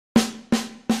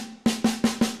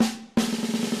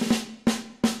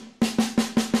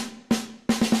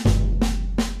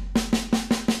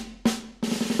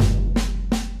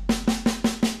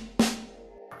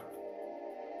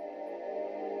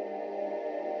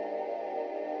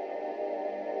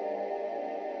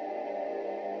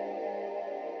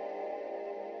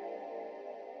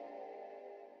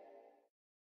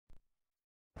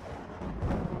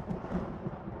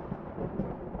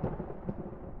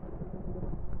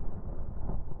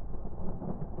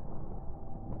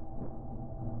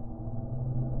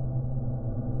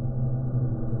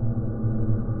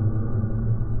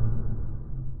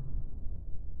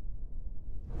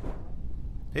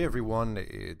Hey everyone,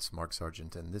 it's Mark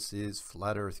Sargent, and this is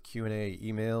Flat Earth Q&A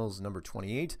emails number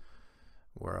 28,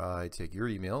 where I take your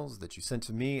emails that you sent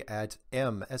to me at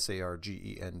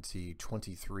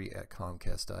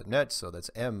msargent23@comcast.net. So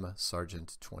that's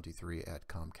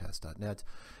msargent23@comcast.net.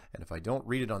 And if I don't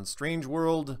read it on Strange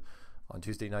World on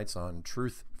Tuesday nights on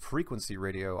Truth Frequency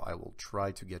Radio, I will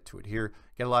try to get to it here.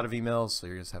 Get a lot of emails, so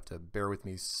you just have to bear with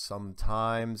me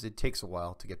sometimes. It takes a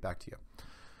while to get back to you.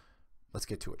 Let's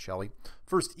get to it, shall we?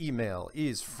 First email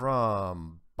is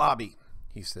from Bobby.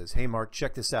 He says, hey, Mark,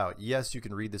 check this out. Yes, you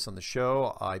can read this on the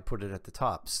show. I put it at the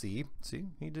top. See,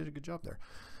 he did a good job there.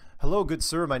 Hello, good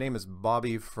sir. My name is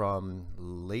Bobby from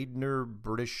Ladner,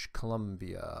 British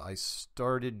Columbia. I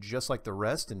started just like the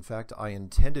rest. In fact, I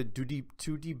intended to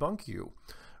debunk you.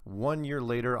 1 year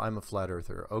later, I'm a flat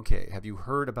earther. Okay, have you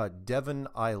heard about Devon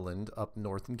Island up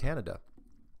north in Canada?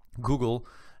 Google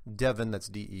Devon, that's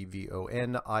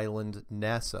D-E-V-O-N, Island,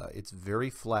 NASA. It's very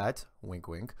flat, wink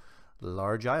wink,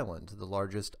 large island, the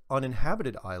largest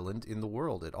uninhabited island in the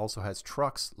world. It also has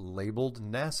trucks labeled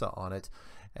NASA on it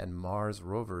and Mars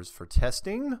rovers for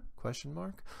testing, question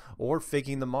mark, or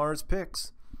faking the Mars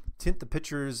pics. Tint the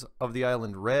pictures of the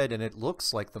island red and it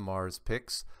looks like the Mars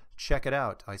pics. Check it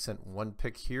out. I sent one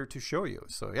pic here to show you.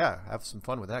 So yeah, have some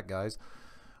fun with that, guys.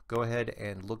 Go ahead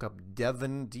and look up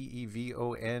Devon,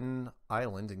 D-E-V-O-N,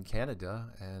 Island in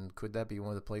Canada, and could that be one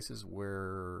of the places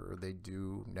where they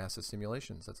do NASA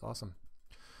simulations? That's awesome.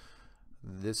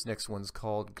 This next one's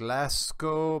called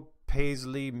Glasgow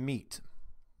Paisley Meet.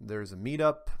 There's a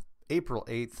meetup April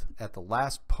 8th at the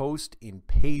Last Post in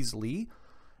Paisley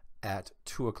at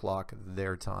 2 o'clock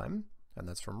their time, and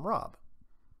that's from Rob.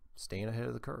 Staying ahead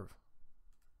of the curve.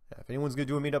 Yeah, if anyone's going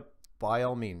to do a meetup, by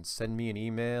all means, send me an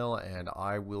email and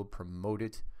I will promote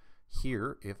it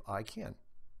here if I can.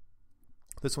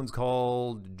 This one's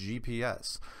called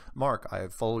GPS. Mark, I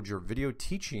have followed your video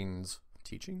teachings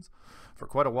for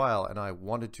quite a while, and I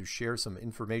wanted to share some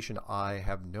information I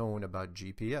have known about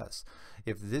GPS.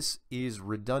 If this is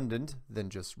redundant, then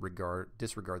just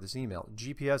disregard this email.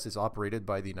 GPS is operated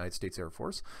by the United States Air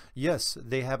Force. Yes,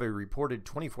 they have a reported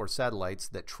 24 satellites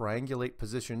that triangulate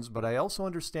positions, but I also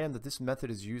understand that this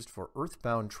method is used for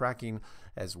earthbound tracking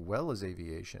as well as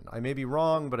aviation. I may be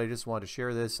wrong, but I just want to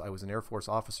share this. I was an Air Force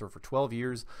officer for 12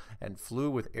 years and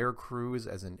flew with air crews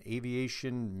as an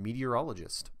aviation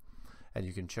meteorologist. And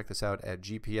you can check this out at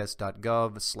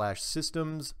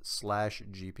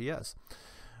gps.gov/systems/GPS.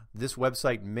 This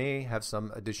website may have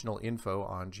some additional info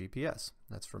on GPS.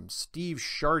 That's from Steve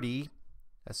Shardy,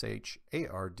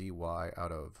 S-H-A-R-D-Y,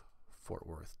 out of Fort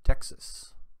Worth,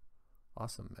 Texas.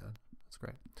 Awesome, man. That's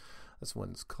great. This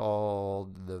one's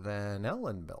called the Van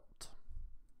Allen Belt,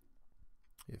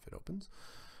 if it opens.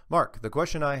 Mark, the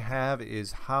question I have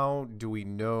is, how do we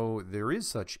know there is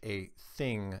such a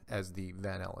thing as the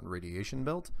Van Allen radiation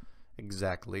belt?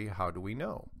 Exactly how do we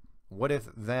know? What if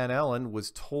Van Allen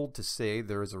was told to say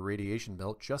there is a radiation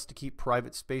belt just to keep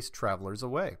private space travelers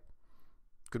away?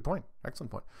 Good point.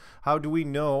 Excellent point. How do we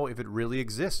know if it really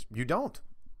exists? You don't.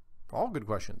 All good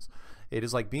questions. It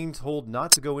is like being told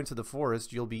not to go into the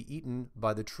forest, you'll be eaten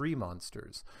by the tree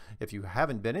monsters. If you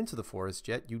haven't been into the forest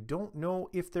yet, you don't know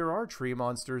if there are tree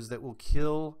monsters that will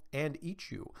kill and eat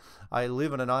you. I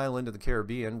live on an island in the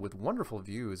Caribbean with wonderful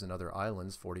views in other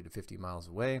islands 40 to 50 miles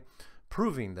away,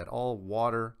 proving that all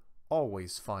water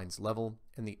always finds level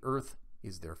and the earth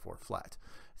is therefore flat.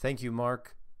 Thank you,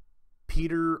 Mark.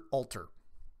 Peter Alter.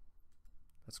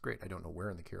 That's great. I don't know where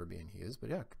in the Caribbean he is, but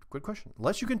yeah, good question.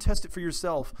 Unless you can test it for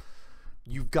yourself,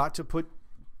 you've got to put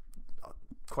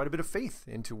quite a bit of faith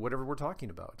into whatever we're talking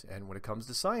about. And when it comes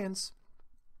to science,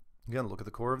 again, look at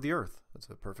the core of the Earth. That's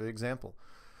a perfect example.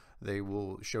 They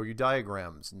will show you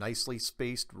diagrams, nicely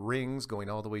spaced rings going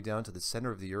all the way down to the center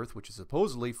of the Earth, which is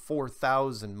supposedly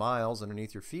 4,000 miles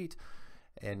underneath your feet.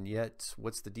 And yet,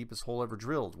 what's the deepest hole ever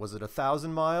drilled? Was it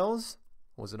 1,000 miles?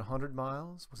 Was it 100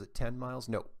 miles? Was it 10 miles?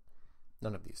 No.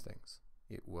 None of these things.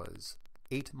 It was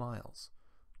 8 miles.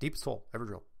 Deepest hole ever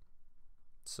drilled.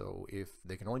 So if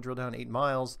they can only drill down 8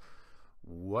 miles,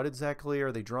 what exactly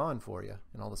are they drawing for you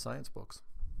in all the science books?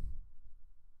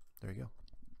 There you go.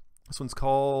 This one's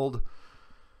called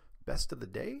Best of the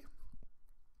Day.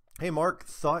 Hey, Mark,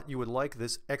 thought you would like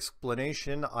this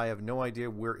explanation. I have no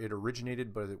idea where it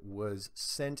originated, but it was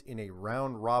sent in a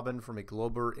round robin from a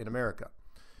glober in America.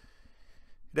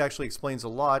 It actually explains a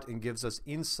lot and gives us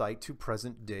insight to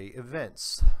present day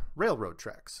events. Railroad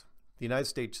tracks. The United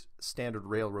States Standard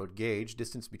Railroad gauge,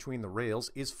 distance between the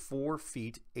rails, is 4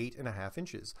 feet 8.5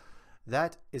 inches.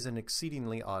 That is an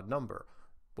exceedingly odd number.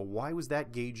 But why was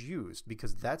that gauge used?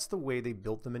 Because that's the way they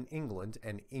built them in England,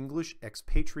 and English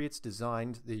expatriates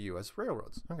designed the U.S.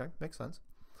 railroads. Okay, makes sense.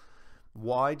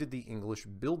 Why did the English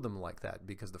build them like that?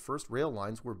 Because the first rail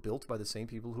lines were built by the same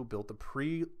people who built the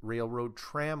pre-railroad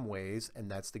tramways,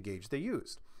 and that's the gauge they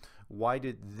used. Why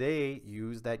did they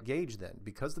use that gauge then?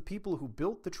 Because the people who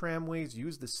built the tramways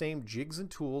used the same jigs and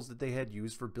tools that they had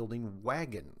used for building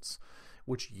wagons,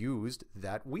 which used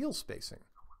that wheel spacing.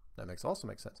 That also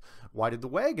makes sense. Why did the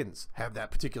wagons have that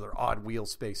particular odd wheel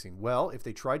spacing? Well, if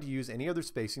they tried to use any other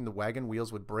spacing, the wagon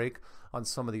wheels would break on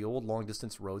some of the old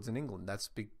long-distance roads in England. That's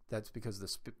because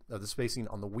of the spacing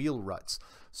on the wheel ruts.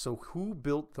 So who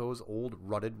built those old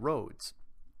rutted roads?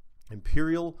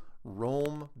 Imperial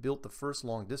Rome built the first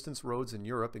long-distance roads in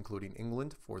Europe, including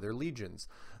England, for their legions.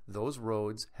 Those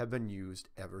roads have been used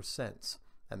ever since.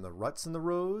 And the ruts in the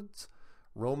roads,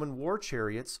 Roman war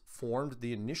chariots formed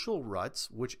the initial ruts,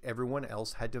 which everyone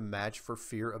else had to match for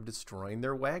fear of destroying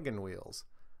their wagon wheels.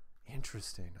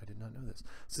 Interesting. I did not know this.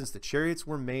 Since the chariots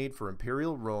were made for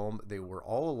Imperial Rome, they were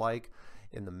all alike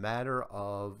in the matter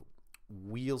of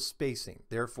wheel spacing.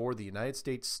 Therefore, the United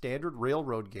States standard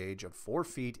railroad gauge of 4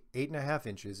 feet 8.5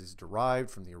 inches is derived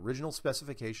from the original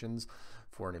specifications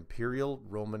for an Imperial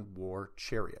Roman war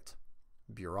chariot.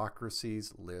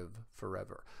 Bureaucracies live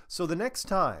forever. So the next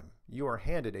time you are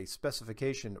handed a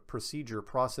specification, procedure,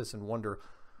 process, and wonder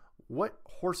what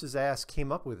horse's ass came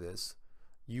up with this,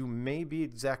 you may be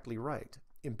exactly right.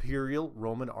 Imperial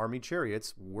Roman army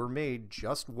chariots were made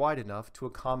just wide enough to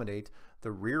accommodate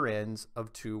the rear ends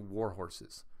of 2 war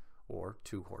horses, or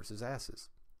 2 horses' asses.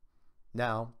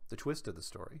 Now, the twist of the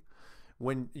story.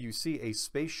 When you see a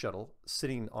space shuttle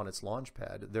sitting on its launch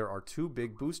pad, there are 2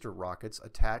 big booster rockets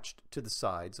attached to the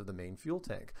sides of the main fuel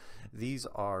tank. These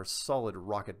are solid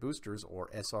rocket boosters, or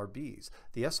SRBs.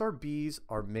 The SRBs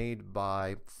are made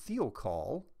by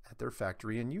Thiokol at their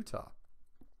factory in Utah.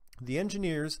 The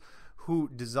engineers who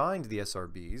designed the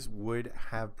SRBs would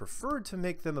have preferred to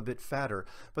make them a bit fatter,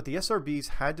 but the SRBs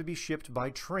had to be shipped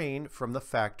by train from the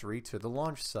factory to the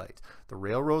launch site. The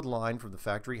railroad line from the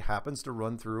factory happens to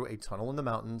run through a tunnel in the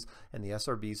mountains, and the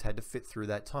SRBs had to fit through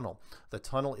that tunnel. The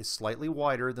tunnel is slightly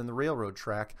wider than the railroad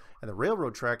track, and the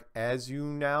railroad track, as you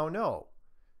now know,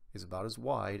 is about as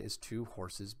wide as 2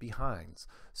 horses' behinds.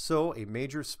 So a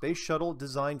major space shuttle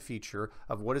design feature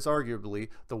of what is arguably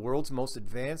the world's most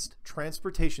advanced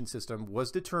transportation system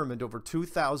was determined over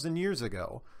 2,000 years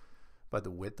ago by the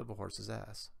width of a horse's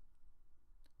ass.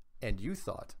 And you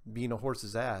thought being a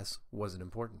horse's ass wasn't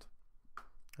important.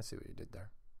 I see what you did there.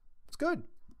 It's good.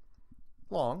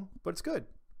 Long, but it's good.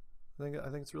 I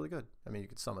think it's really good. I mean, you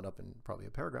could sum it up in probably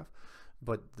a paragraph,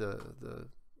 but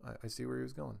I see where he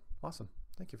was going. Awesome.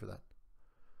 Thank you for that.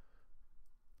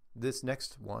 This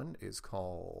next one is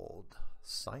called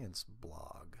Science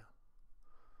Blog.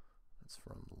 It's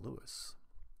from Lewis.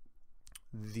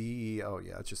 Oh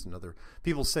yeah, it's just another,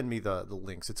 people send me the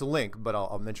links. It's a link, but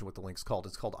I'll mention what the link's called.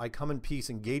 It's called I Come in Peace,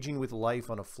 Engaging with Life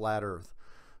on a Flat Earth,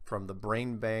 from the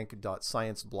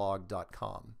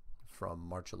brainbank.scienceblog.com from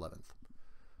March 11th.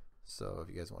 So if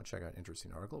you guys want to check out an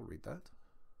interesting article, read that.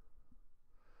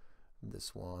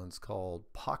 This one's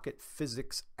called Pocket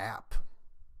Physics App.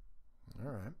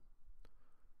 All right.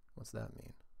 What's that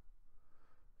mean?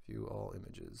 View all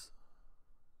images.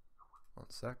 1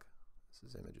 sec. This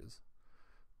is images.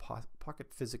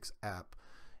 Pocket Physics App.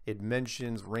 It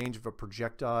mentions range of a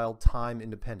projectile, time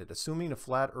independent. Assuming a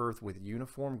flat Earth with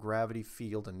uniform gravity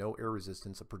field and no air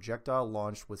resistance, a projectile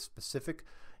launched with specific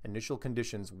initial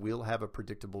conditions will have a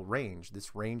predictable range.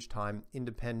 This range, time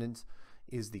independent,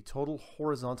 is the total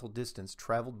horizontal distance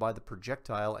traveled by the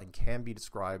projectile and can be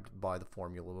described by the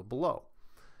formula below,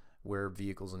 where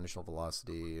vehicle's initial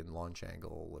velocity and launch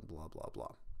angle and blah, blah,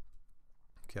 blah.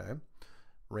 Okay.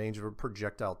 Range of a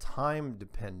projectile, time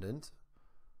dependent.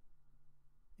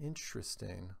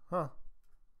 Interesting. Huh.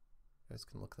 You guys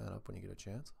can look that up when you get a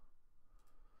chance.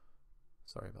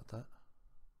 Sorry about that.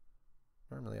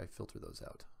 Normally I filter those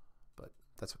out, but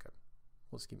that's okay.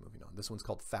 Let's keep moving on. This one's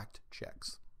called Fact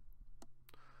Checks.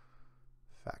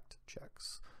 Fact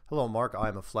Checks. Hello, Mark. I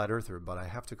am a flat earther, but I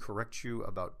have to correct you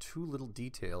about 2 little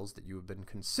details that you have been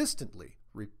consistently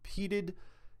repeated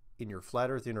in your flat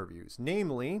earth interviews.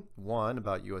 Namely, one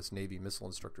about U.S. Navy missile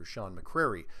instructor Sean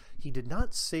McCrary. He did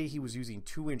not say he was using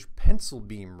 2-inch pencil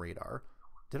beam radar.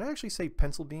 Did I actually say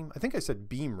pencil beam? I think I said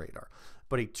beam radar,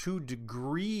 but a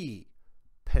 2-degree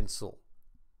pencil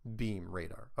beam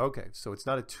radar. Okay, so it's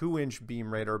not a 2-inch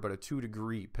beam radar, but a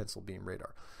 2-degree pencil beam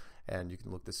radar. And you can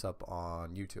look this up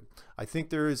on YouTube. I think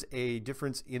there is a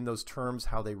difference in those terms,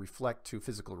 how they reflect to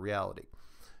physical reality.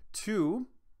 2,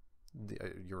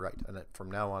 you're right, and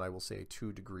from now on I will say a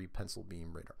 2-degree pencil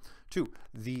beam radar. 2,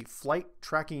 the flight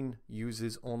tracking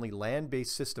uses only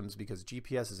land-based systems because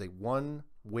GPS is a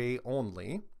one-way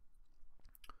only.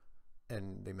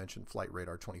 and they mentioned Flight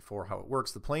Radar 24, how it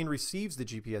works. The plane receives the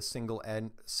GPS signal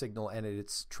and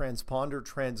its transponder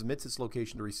transmits its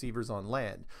location to receivers on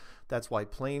land. That's why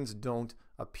planes don't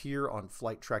appear on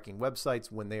flight tracking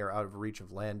websites when they are out of reach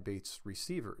of land-based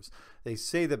receivers. They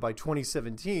say that by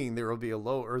 2017, there will be a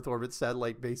low Earth orbit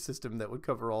satellite-based system that would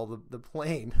cover all the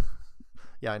plane.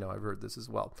 Yeah, I know. I've heard this as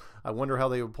well. I wonder how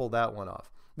they would pull that one off.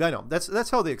 I know. That's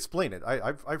how they explain it.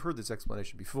 I've heard this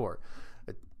explanation before.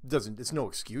 It's no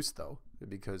excuse though,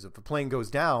 because if a plane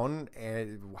goes down,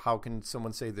 and how can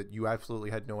someone say that you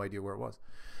absolutely had no idea where it was?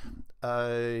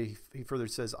 He further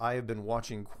says, I have been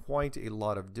watching quite a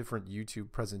lot of different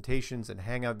YouTube presentations and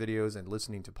hangout videos and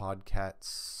listening to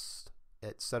podcasts,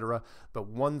 etc. But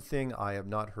one thing I have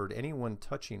not heard anyone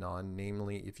touching on,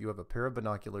 namely, if you have a pair of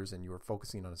binoculars and you are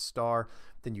focusing on a star,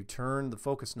 then you turn the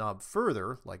focus knob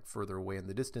further, like further away in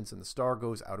the distance, and the star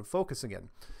goes out of focus again.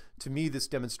 To me, this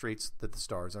demonstrates that the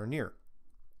stars are near.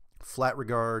 Flat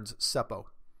regards, Seppo.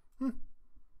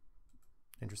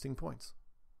 Interesting points.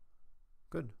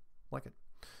 Good. Like it.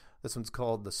 This one's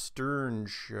called The Stern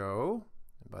Show.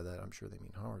 And by that, I'm sure they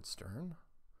mean Howard Stern.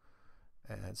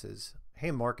 And it says, hey,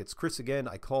 Mark, it's Chris again.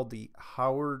 I called the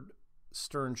Howard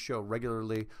Stern Show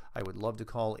regularly. I would love to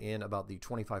call in about the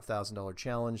 $25,000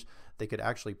 challenge. They could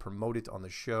actually promote it on the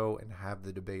show and have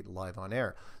the debate live on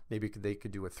air. Maybe they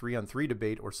could do a 3-on-3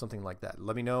 debate or something like that.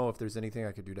 Let me know if there's anything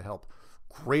I could do to help.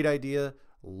 Great idea.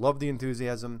 Love the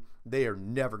enthusiasm. They are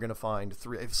never going to find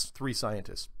three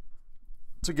scientists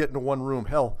to get into one room.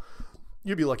 Hell,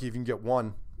 you'd be lucky if you can get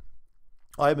one.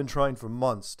 I've been trying for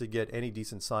months to get any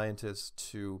decent scientist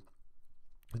to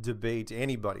debate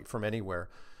anybody from anywhere.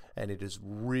 And it is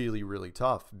really, really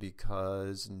tough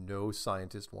because no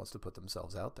scientist wants to put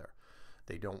themselves out there.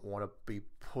 They don't want to be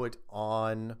put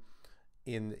on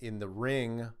in the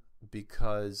ring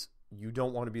because you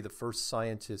don't want to be the first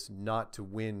scientist not to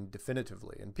win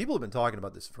definitively. And people have been talking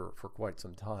about this for quite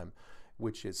some time,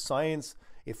 which is science.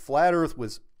 If flat Earth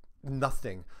was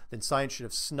nothing, then science should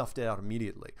have snuffed it out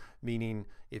immediately. Meaning,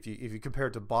 if you compare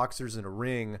it to boxers in a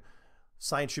ring,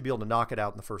 science should be able to knock it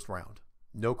out in the first round.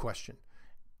 No question.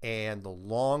 And the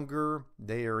longer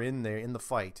they are in there in the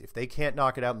fight, if they can't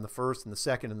knock it out in the first and the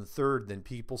second and the third, then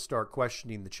people start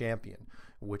questioning the champion,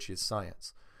 which is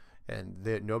science. And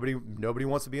nobody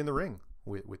wants to be in the ring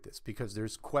with this because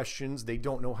there's questions they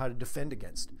don't know how to defend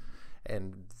against.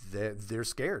 And they're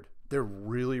scared. They're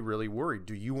really, really worried.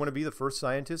 Do you want to be the first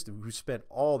scientist who spent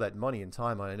all that money and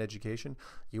time on an education?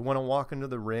 You want to walk into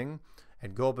the ring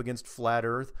and go up against flat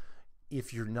Earth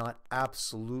if you're not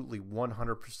absolutely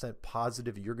 100%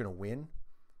 positive you're going to win?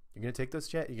 You're going to take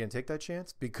you're going to take that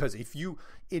chance? Because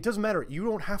it doesn't matter. You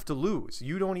don't have to lose.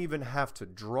 You don't even have to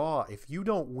draw. If you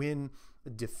don't win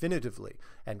definitively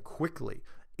and quickly,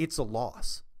 it's a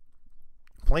loss.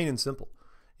 Plain and simple.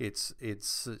 It's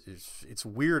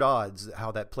weird odds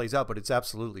how that plays out, but it's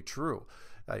absolutely true.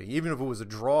 Even if it was a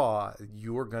draw,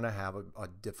 you're going to have a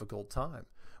difficult time.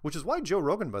 Which is why Joe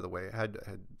Rogan, by the way, had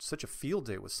such a field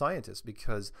day with scientists,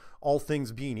 because all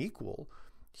things being equal,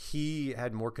 he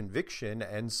had more conviction,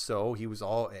 and so he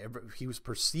was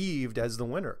perceived as the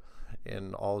winner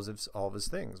in all of his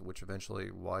things, which eventually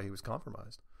why he was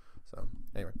compromised. So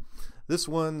anyway, this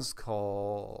one's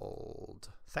called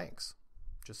Thanks.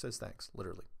 Just says thanks,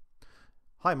 literally.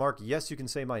 Hi, Mark. Yes, you can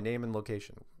say my name and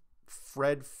location.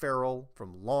 Fred Farrell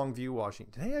from Longview,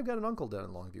 Washington. Hey, I've got an uncle down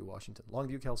in Longview, Washington.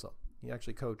 Longview, Kelso. He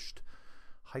actually coached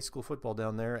high school football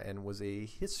down there and was a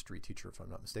history teacher, if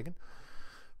I'm not mistaken.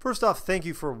 First off, thank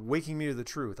you for waking me to the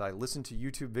truth. I listened to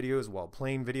YouTube videos while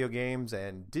playing video games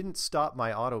and didn't stop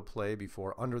my autoplay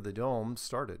before Under the Dome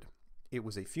started. It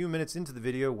was a few minutes into the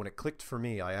video when it clicked for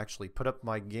me. I actually put up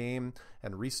my game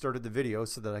and restarted the video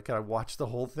so that I could watch the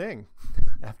whole thing.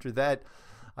 After that,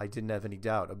 I didn't have any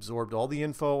doubt. Absorbed all the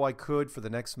info I could for the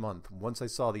next month. Once I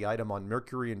saw the item on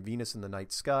Mercury and Venus in the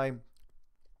night sky,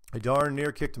 I darn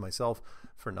near kicked myself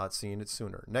for not seeing it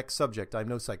sooner. Next subject. I'm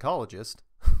no psychologist.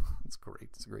 That's great.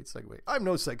 It's a great segue. I'm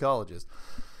no psychologist.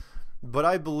 But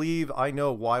I believe I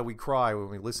know why we cry when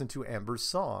we listen to Amber's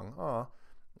song.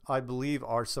 I believe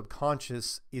our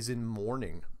subconscious is in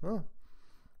mourning.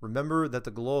 Remember that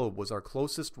the globe was our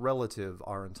closest relative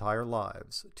our entire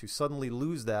lives. To suddenly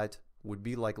lose that would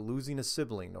be like losing a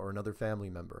sibling or another family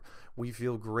member. We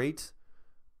feel great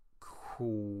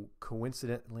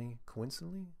coincidentally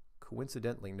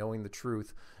knowing the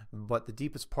truth, but the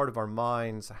deepest part of our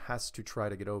minds has to try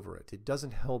to get over it. It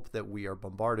doesn't help that we are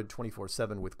bombarded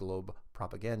 24/7 with globe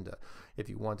propaganda. If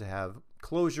you want to have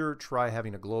closure, try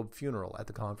having a globe funeral at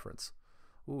the conference.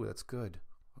 Ooh, that's good.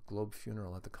 A globe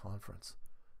funeral at the conference.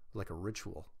 Like a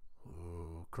ritual.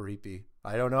 Ooh, creepy.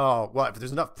 I don't know. Well, if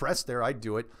there's enough press there, I'd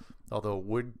do it. Although it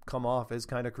would come off as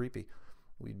kind of creepy.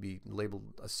 We'd be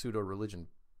labeled a pseudo-religion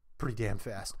pretty damn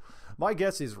fast. My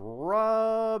guess is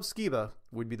Rob Skiba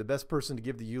would be the best person to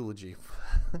give the eulogy.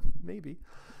 Maybe.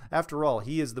 After all,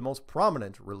 he is the most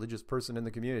prominent religious person in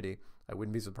the community. I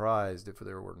wouldn't be surprised if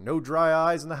there were no dry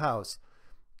eyes in the house.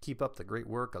 Keep up the great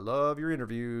work. I love your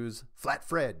interviews. Flat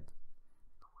Fred.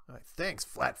 All right, thanks,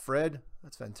 Flat Fred.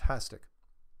 That's fantastic.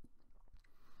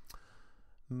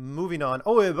 Moving on.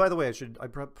 Oh, by the way, I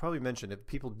probably mention, if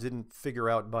people didn't figure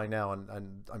out by now, and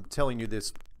I'm telling you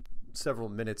this several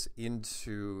minutes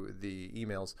into the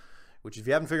emails, which if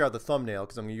you haven't figured out the thumbnail,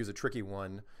 because I'm going to use a tricky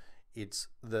one, it's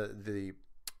the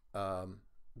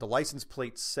license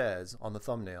plate says on the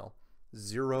thumbnail,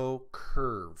 0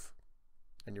 curve.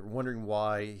 And you're wondering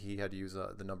why he had to use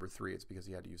the number 3. It's because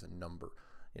he had to use a number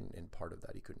in part of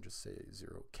that. He couldn't just say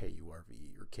 0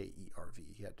 KURV or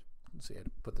KERV. He had to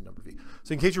put the number V.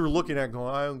 So in case you were looking at it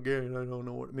going, I don't get it, I don't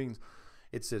know what it means,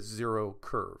 it says 0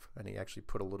 curve. And he actually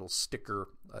put a little sticker.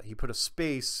 He put a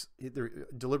space,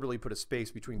 deliberately put a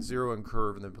space between 0 and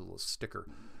curve, and then put a little sticker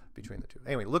between the two.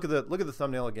 Anyway, look at the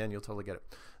thumbnail again. You'll totally get it.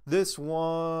 This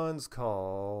one's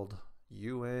called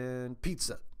UN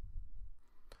Pizza.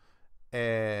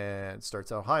 And it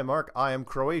starts out, "Hi, Mark. I am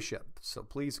Croatia. So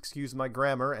please excuse my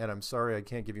grammar, and I'm sorry I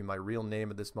can't give you my real name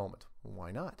at this moment."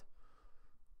 Why not?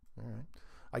 All right.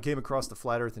 "I came across the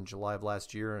flat earth in July of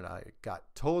last year, and I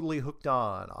got totally hooked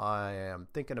on. I am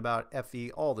thinking about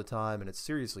FE all the time, and it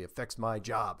seriously affects my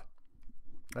job."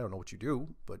 I don't know what you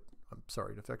do, but I'm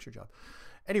sorry it affects your job.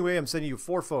 "Anyway, I'm sending you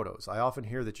 4 photos. I often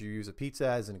hear that you use a pizza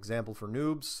as an example for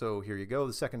noobs, so here you go.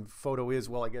 The second photo is,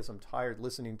 well, I guess I'm tired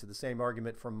listening to the same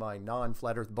argument from my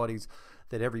non-flat earth buddies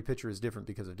that every picture is different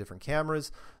because of different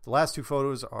cameras. The last 2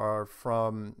 photos are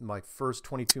from my first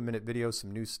 22-minute video.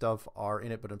 Some new stuff are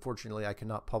in it, but unfortunately I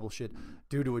cannot publish it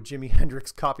due to a Jimi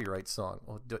Hendrix copyright song."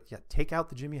 Well, yeah, take out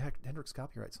the Jimi Hendrix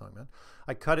copyright song, man.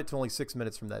 "I cut it to only 6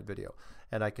 minutes from that video,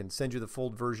 and I can send you the full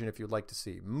version if you'd like to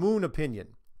see. Moon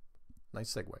opinion."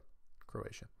 Nice segue.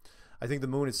 Croatia. "I think the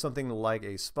moon is something like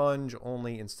a sponge,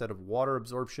 only instead of water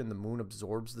absorption, the moon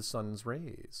absorbs the sun's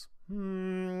rays."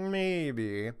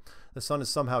 Maybe. "The sun is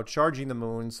somehow charging the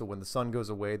moon, so when the sun goes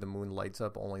away, the moon lights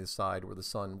up only the side where the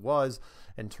sun was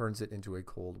and turns it into a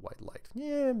cold white light."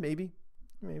 Yeah, maybe.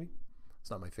 Maybe.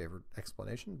 It's not my favorite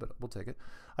explanation, but we'll take it.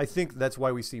 "I think that's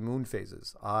why we see moon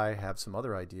phases. I have some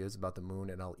other ideas about the moon,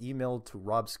 and I'll email to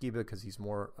Rob Skiba because he's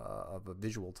more of a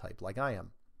visual type like I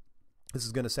am. This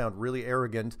is going to sound really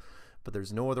arrogant, but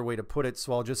there's no other way to put it,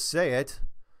 so I'll just say it.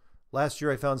 Last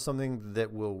year I found something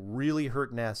that will really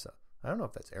hurt NASA." I don't know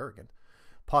if that's arrogant.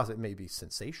 It may be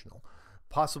sensational.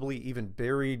 "Possibly even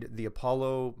buried the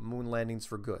Apollo moon landings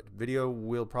for good. Video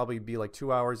will probably be like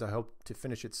 2 hours. I hope to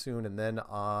finish it soon, and then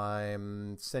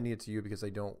I'm sending it to you because I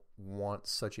don't want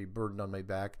such a burden on my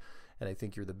back, and I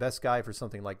think you're the best guy for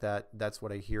something like that. That's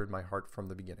what I hear in my heart from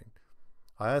the beginning.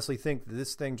 I honestly think that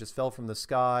this thing just fell from the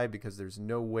sky because there's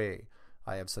no way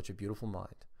I have such a beautiful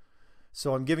mind.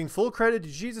 So I'm giving full credit to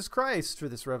Jesus Christ for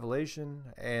this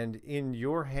revelation, and in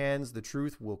your hands the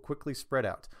truth will quickly spread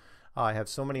out. I have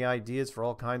so many ideas for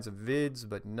all kinds of vids,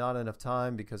 but not enough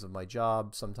time because of my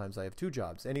job. Sometimes I have 2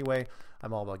 jobs. Anyway,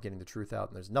 I'm all about getting the truth out,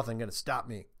 and there's nothing going to stop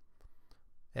me."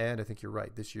 And I think you're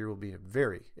right. This year will be a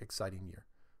very exciting year.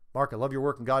 "Mark, I love your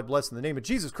work and God bless. In the name of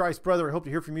Jesus Christ, brother, I hope to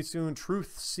hear from you soon.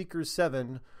 Truth Seekers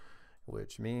 7,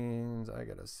 which means I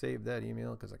got to save that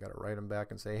email because I got to write them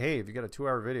back and say, hey, if you got a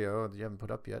 2-hour video that you haven't put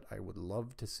up yet, I would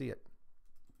love to see it.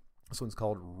 This one's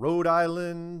called Rhode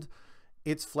Island.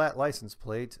 It's flat license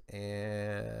plate.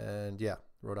 And yeah,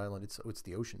 Rhode Island, it's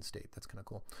the ocean state. That's kind of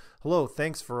cool. "Hello,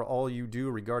 thanks for all you do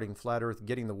regarding flat earth,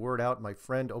 getting the word out. My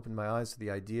friend opened my eyes to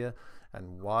the idea a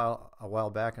while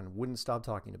back and wouldn't stop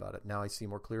talking about it. Now I see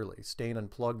more clearly. Staying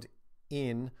plugged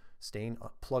in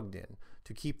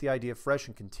to keep the idea fresh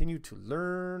and continue to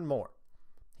learn more.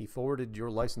 He forwarded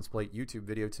your license plate YouTube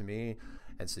video to me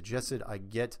and suggested I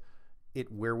get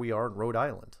it where we are in Rhode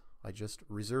Island. I just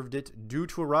reserved it, due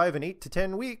to arrive in 8 to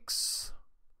 10 weeks.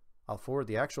 I'll forward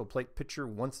the actual plate picture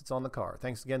once it's on the car.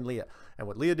 Thanks again, Leah." And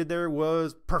what Leah did there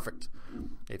was perfect.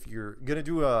 If you're going to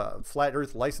do a flat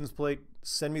earth license plate,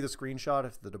 send me the screenshot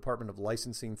if the Department of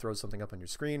Licensing throws something up on your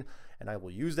screen, and I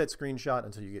will use that screenshot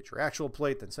until you get your actual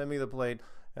plate. Then send me the plate,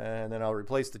 and then I'll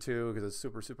replace the 2 because it's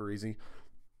super, super easy.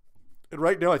 And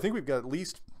right now, I think we've got at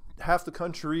least half the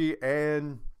country,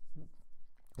 and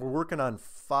we're working on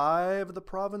 5 of the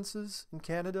provinces in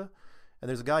Canada. And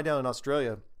there's a guy down in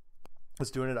Australia that's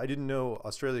doing it. I didn't know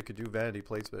Australia could do vanity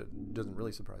plates, but it doesn't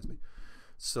really surprise me.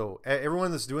 So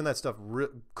everyone that's doing that stuff,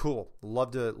 cool.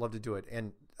 Love to do it.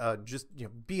 And just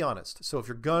be honest. So if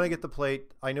you're gonna get the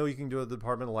plate, I know you can go to the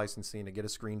Department of Licensing and get a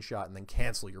screenshot and then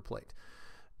cancel your plate.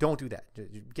 Don't do that.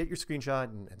 Get your screenshot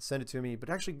and send it to me, but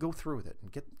actually go through with it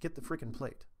and get the freaking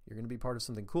plate. You're going to be part of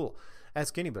something cool.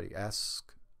 Ask anybody.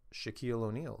 Ask Shaquille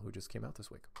O'Neal, who just came out this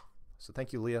week. So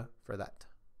thank you, Leah, for that.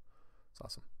 It's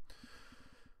awesome.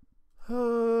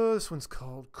 This one's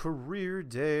called Career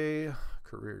Day.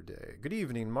 Career Day. Good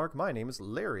evening, Mark. My name is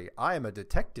Larry. I am a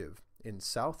detective in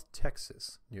South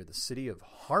Texas, near the city of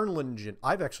Harlingen.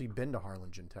 I've actually been to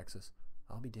Harlingen, Texas.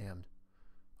 I'll be damned.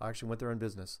 I actually went there on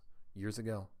business years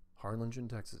ago. Harlingen,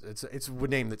 Texas. It's a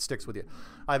name that sticks with you.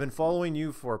 I've been following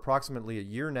you for approximately a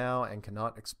year now and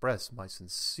cannot express my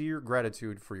sincere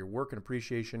gratitude for your work and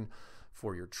appreciation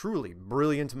for your truly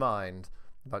brilliant mind.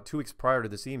 About 2 weeks prior to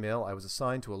this email, I was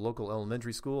assigned to a local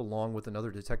elementary school along with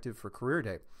another detective for Career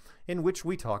Day, in which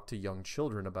we talked to young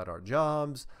children about our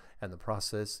jobs and the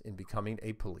process in becoming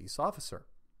a police officer.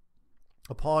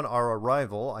 Upon our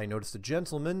arrival, I noticed a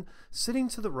gentleman sitting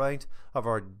to the right of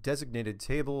our designated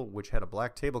table, which had a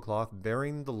black tablecloth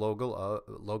bearing the logo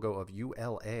of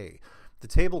ULA. The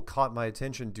table caught my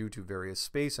attention due to various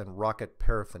space and rocket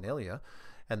paraphernalia,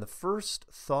 and the first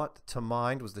thought to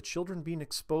mind was the children being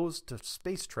exposed to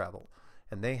space travel,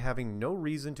 and they having no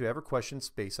reason to ever question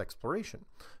space exploration.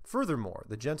 Furthermore,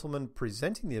 the gentleman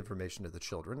presenting the information to the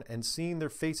children and seeing their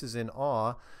faces in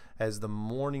awe as the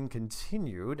morning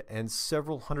continued, and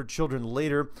several hundred children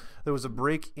later, there was a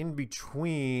break in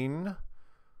between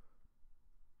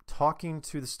talking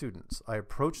to the students. I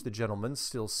approached the gentleman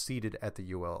still seated at the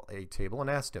ULA table and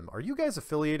asked him, "Are you guys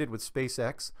affiliated with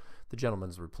SpaceX?" The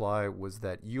gentleman's reply was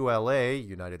that ULA,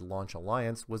 United Launch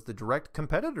Alliance, was the direct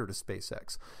competitor to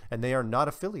SpaceX, and they are not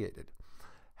affiliated.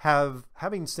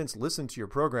 Having since listened to your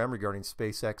program regarding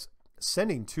SpaceX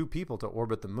sending 2 people to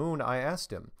orbit the moon, I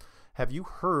asked him, "Have you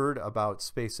heard about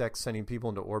SpaceX sending people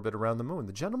into orbit around the moon?"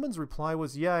 The gentleman's reply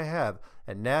was, "Yeah, I have,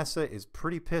 and NASA is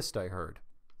pretty pissed, I heard."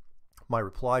 My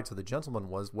reply to the gentleman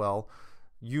was, "Well,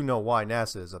 you know why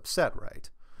NASA is upset, right?"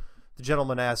 The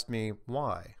gentleman asked me,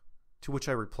 "Why?" To which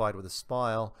I replied with a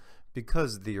smile,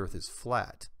 "Because the Earth is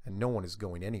flat and no one is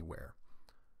going anywhere."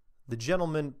 The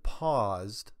gentleman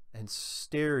paused and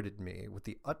stared at me with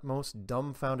the utmost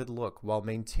dumbfounded look while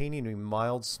maintaining a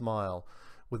mild smile.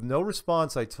 With no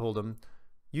response, I told him,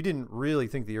 "You didn't really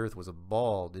think the Earth was a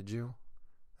ball, did you?"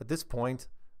 At this point,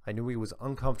 I knew he was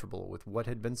uncomfortable with what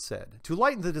had been said. To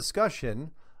lighten the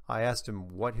discussion, I asked him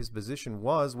what his position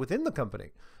was within the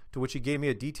company, to which he gave me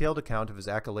a detailed account of his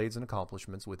accolades and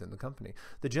accomplishments within the company.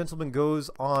 The gentleman goes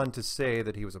on to say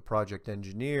that he was a project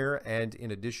engineer and,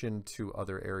 in addition to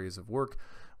other areas of work,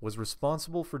 was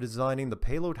responsible for designing the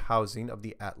payload housing of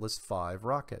the Atlas V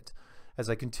rocket. As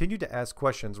I continued to ask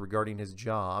questions regarding his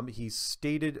job, he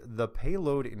stated the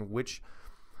payload in which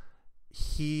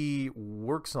he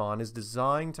works on is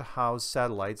designed to house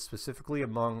satellites, specifically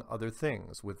among other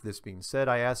things. With this being said,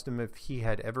 I asked him if he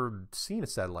had ever seen a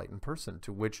satellite in person,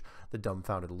 to which the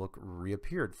dumbfounded look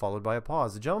reappeared, followed by a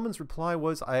pause. The gentleman's reply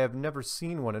was, "I have never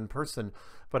seen one in person,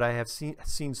 but I have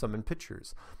seen some in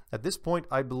pictures." At this point,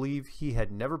 I believe he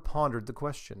had never pondered the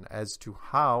question as to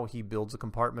how he builds a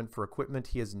compartment for equipment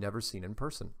he has never seen in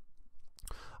person.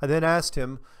 I then asked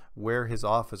him where his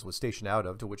office was stationed out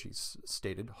of, to which he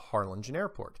stated Harlingen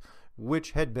Airport,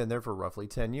 which had been there for roughly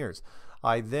 10 years.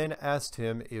 I then asked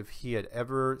him if he had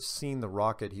ever seen the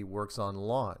rocket he works on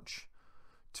launch,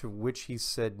 to which he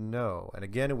said no. And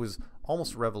again, it was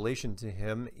almost a revelation to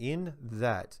him in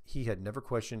that he had never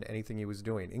questioned anything he was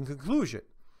doing. In conclusion,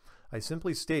 I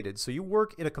simply stated, "So you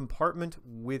work in a compartment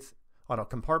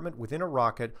within a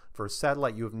rocket for a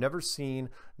satellite you have never seen,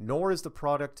 nor is the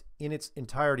product in its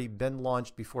entirety been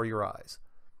launched before your eyes."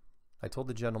 I told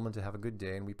the gentleman to have a good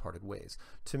day, and we parted ways.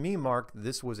 To me, Mark,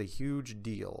 this was a huge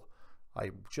deal.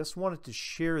 I just wanted to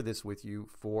share this with you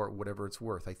for whatever it's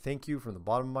worth. I thank you from the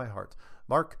bottom of my heart,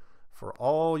 Mark, for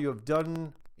all you have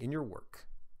done in your work.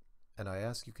 And I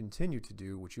ask you continue to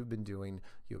do what you've been doing.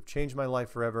 You have changed my life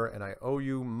forever, and I owe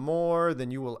you more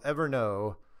than you will ever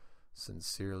know.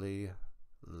 Sincerely,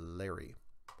 Larry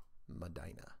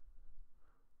Medina.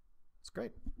 It's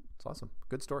great. It's awesome.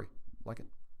 Good story. Like it.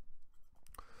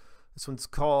 This one's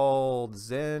called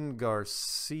Zen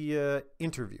Garcia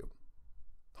Interview.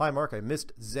 Hi, Mark. I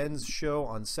missed Zen's show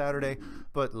on Saturday,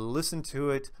 but listened to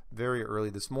it very early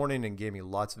this morning and gave me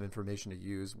lots of information to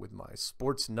use with my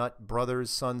sports nut brothers,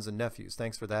 sons, and nephews.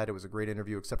 Thanks for that. It was a great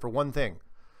interview, except for one thing.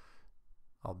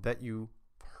 I'll bet you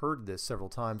heard this several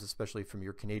times, especially from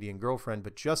your Canadian girlfriend,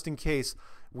 but just in case,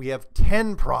 we have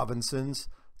 10 provinces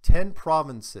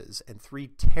and 3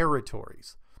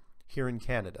 territories here in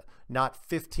Canada, not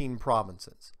 15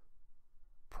 provinces.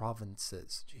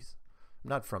 provinces. Jeez. I'm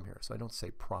not from here, so I don't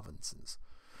say provinces.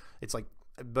 It's like,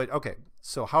 but okay.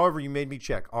 So however you made me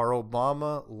check, our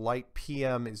Obama light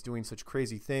PM is doing such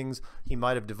crazy things. He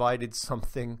might have divided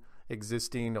something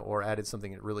existing or added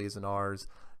something that really isn't ours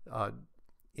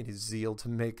in his zeal to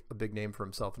make a big name for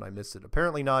himself, and I missed it.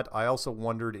 Apparently not. I also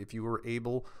wondered if you were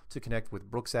able to connect with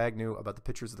Brooks Agnew about the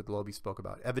pictures of the globe he spoke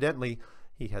about. Evidently,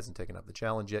 he hasn't taken up the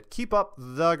challenge yet. Keep up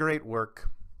the great work,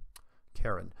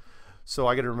 Karen. So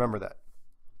I got to remember that,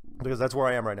 because that's where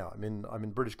I am right now. I'm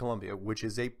in British Columbia, which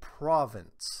is a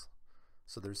province.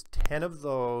 So there's 10 of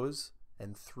those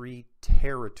and 3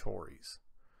 territories.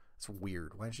 It's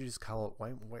weird. Why don't you just call it?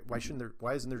 Why shouldn't there?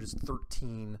 Why isn't there just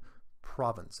 13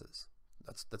 provinces?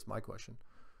 That's my question.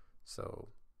 So,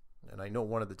 and I know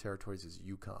one of the territories is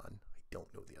Yukon. I don't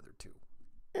know the other 2,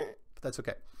 but that's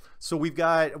okay. So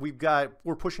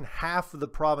we're pushing half of the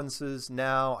provinces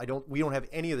now. We don't have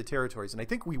any of the territories, and I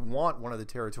think we want one of the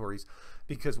territories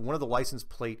because one of the license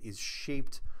plate is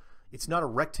shaped. It's not a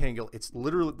rectangle. It's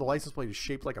literally, the license plate is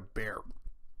shaped like a bear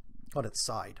on its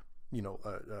side. You know,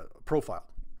 a profile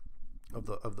of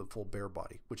the full bear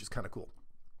body, which is kind of cool.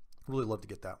 Really love to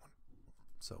get that one.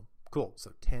 So cool.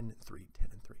 So 10-3, 10-3.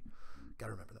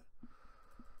 Gotta remember that.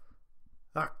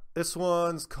 All right, this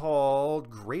one's called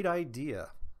Great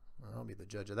Idea. I'll be the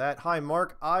judge of that. Hi,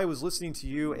 Mark. I was listening to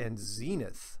you and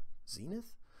Zenith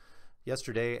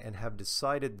yesterday and have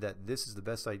decided that this is the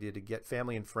best idea to get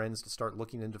family and friends to start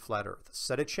looking into flat Earth.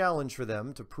 Set a challenge for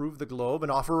them to prove the globe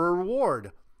and offer a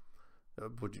reward.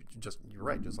 You're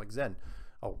right, just like Zen.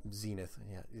 Oh, Zenith.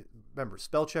 Yeah. Remember,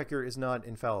 spell checker is not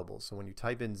infallible. So when you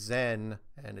type in Zen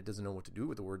and it doesn't know what to do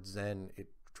with the word Zen, it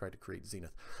tried to create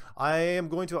Zenith. I am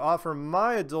going to offer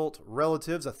my adult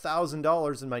relatives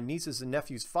 $1,000 and my nieces and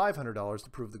nephews $500 to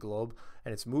prove the globe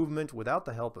and its movement without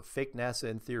the help of fake NASA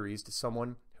and theories to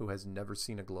someone who has never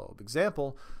seen a globe.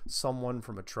 Example, someone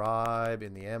from a tribe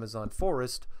in the Amazon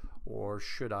forest, or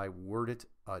should I word it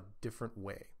a different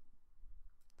way?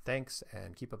 Thanks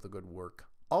and keep up the good work.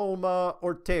 Alma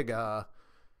Ortega.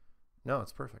 No,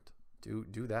 it's perfect. Do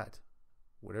that.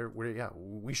 Yeah,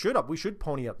 we should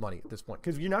pony up money at this point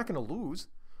because you're not going to lose.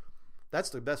 That's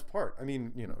the best part. I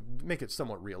mean, you know, make it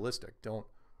somewhat realistic. Don't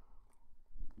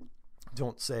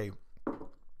say,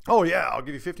 oh yeah, I'll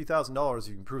give you $50,000 if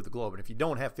you can prove the globe, and if you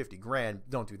don't have 50 grand,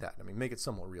 don't do that. I mean, make it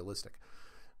somewhat realistic.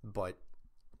 But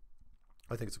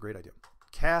I think it's a great idea.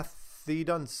 Kathy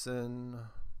Dunson,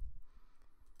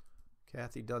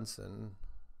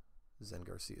 Zen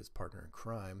Garcia's partner in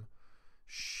crime.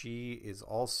 She is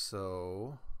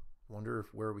also, wonder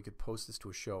where we could post this to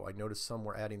a show. I noticed some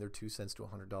were adding their 2 cents to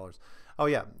 $100. Oh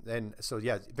yeah, and so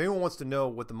yeah, if anyone wants to know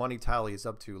what the money tally is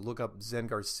up to, look up Zen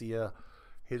Garcia,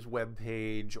 his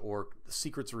webpage, or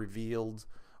Secrets Revealed,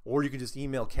 or you can just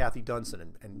email Kathy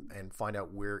Dunson and find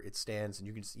out where it stands, and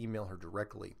you can just email her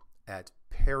directly at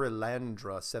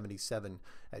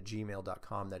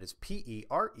perilandra77@gmail.com. That is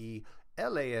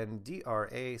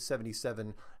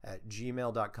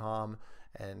PERELANDRA77@gmail.com,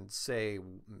 and say,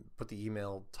 put the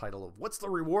email title of what's the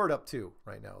reward up to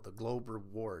right now, the globe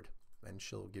reward, and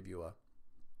she'll give you a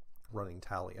running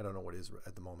tally. I don't know what it is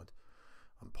at the moment.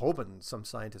 I'm hoping some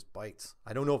scientist bites.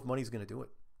 I don't know if money's going to do it.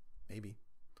 Maybe.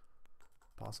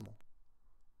 Possible.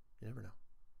 You never know.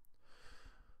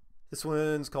 This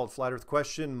one's called Flat Earth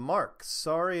Question. Mark,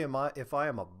 sorry if I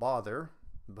am a bother,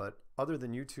 but other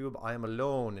than YouTube, I am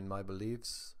alone in my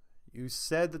beliefs. You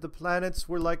said that the planets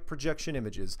were like projection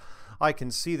images. I can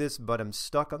see this, but am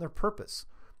stuck on their purpose.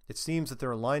 It seems that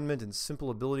their alignment and simple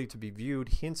ability to be viewed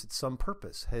hints at some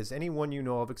purpose. Has anyone you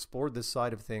know of explored this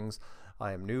side of things?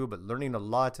 I am new, but learning a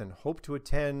lot and hope to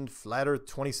attend Flat Earth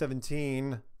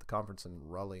 2017, the conference in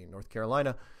Raleigh, North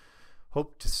Carolina.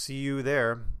 Hope to see you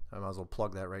there. I might as well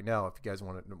plug that right now. If you guys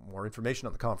want more information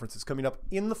on the conference, it's coming up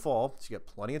in the fall, so you got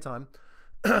plenty of time.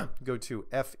 Go to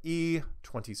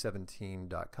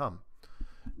fe2017.com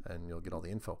and you'll get all the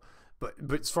info. But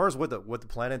as far as what the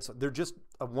planets, they're just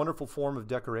a wonderful form of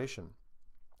decoration.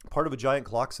 Part of a giant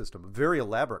clock system, a very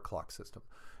elaborate clock system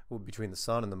between the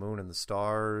sun and the moon and the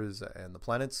stars and the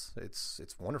planets.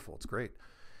 It's wonderful. It's great.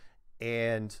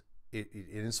 And it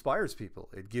inspires people.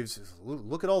 It gives,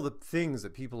 look at all the things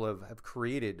that people have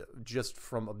created just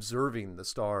from observing the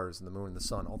stars and the moon and the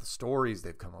sun, all the stories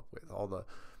they've come up with, all the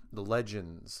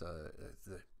legends.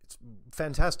 It's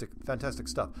fantastic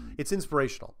stuff. It's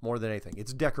inspirational more than anything.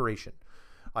 It's decoration.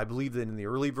 I believe that in the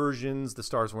early versions, the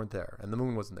stars weren't there, and the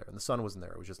moon wasn't there, and the sun wasn't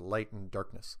there. It was just light and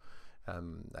darkness.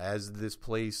 As this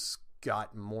place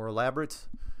got more elaborate,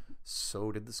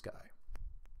 so did the sky.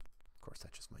 Of course,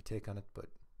 that's just my take on it, but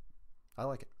I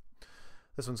like it.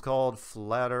 This one's called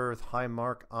Flat Earth. Hi,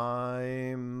 Mark.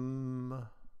 I'm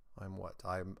I'm what?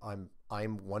 I'm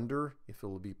wonder if it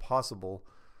will be possible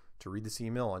to read this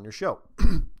email on your show.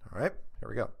 All right, here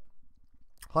we go.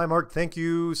 Hi, Mark. Thank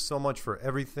you so much for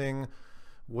everything.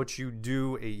 What you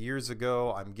do 8 years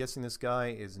ago. I'm guessing this guy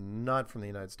is not from the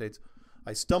United States.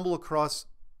 I stumble across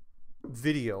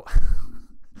video.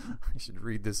 I should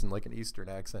read this in like an Eastern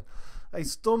accent. I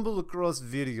stumble across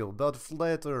video about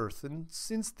flat Earth, and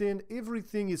since then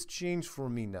everything has changed for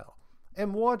me now.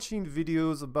 I'm watching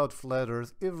videos about flat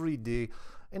Earth every day,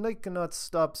 and I cannot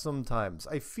stop sometimes.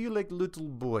 I feel like little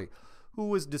boy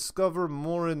who has discovered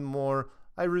more and more.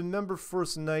 I remember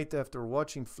first night after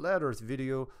watching flat Earth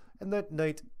video, and that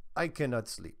night I cannot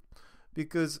sleep.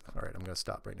 Because, all right, I'm going to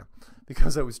stop right now.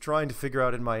 Because I was trying to figure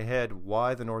out in my head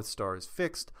why the North Star is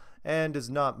fixed and does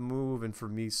not move, and for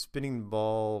me, spinning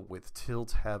ball with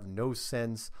tilt have no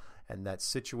sense, and that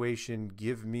situation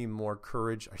give me more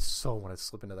courage. I so want to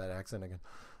slip into that accent again.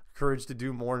 Courage to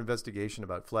do more investigation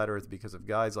about flat Earth because of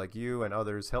guys like you and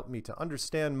others help me to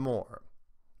understand more.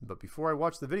 But before I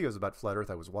watched the videos about flat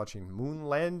Earth, I was watching moon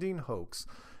landing hoax,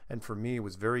 and for me, it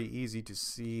was very easy to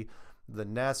see the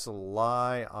NASA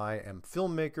lie. I am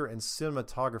filmmaker and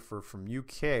cinematographer from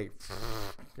UK.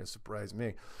 Gonna surprise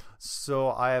me. So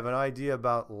I have an idea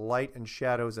about light and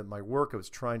shadows at my work. I was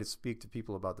trying to speak to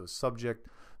people about those subjects,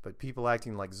 but people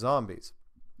acting like zombies.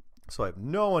 So I have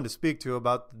no one to speak to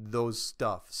about those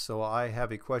stuff. So I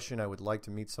have a question. I would like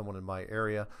to meet someone in my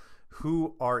area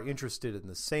who are interested in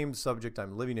the same subject.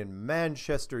 I'm living in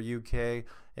Manchester, UK,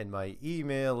 and my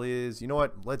email is, you know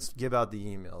what, let's give out the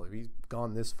email. We've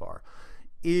gone this far.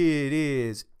 It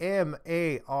is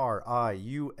MARIUSZS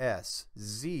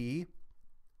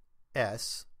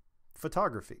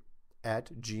photography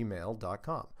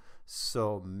 @gmail.com.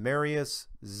 So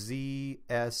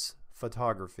MARIUSZS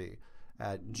photography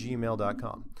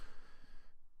 @gmail.com.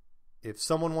 If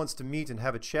someone wants to meet and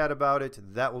have a chat about it,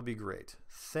 that will be great.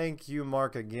 Thank you,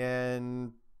 Mark,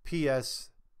 again.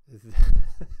 P.S.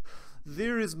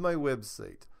 There is my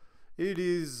website. It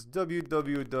is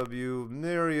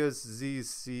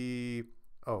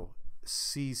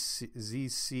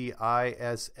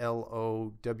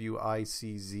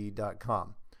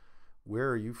www.ZCISLOWICZ.com. Where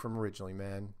are you from originally,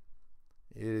 man?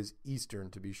 It is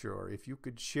Eastern, to be sure. If you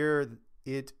could share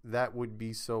it, that would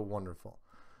be so wonderful.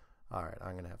 All right,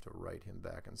 I'm going to have to write him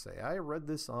back and say, I read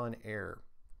this on air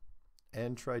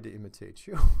and tried to imitate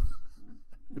you.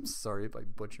 I'm sorry if I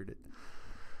butchered it.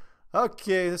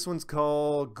 Okay, this one's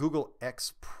called Google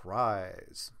X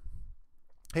Prize.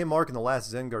 Hey, Mark, in the last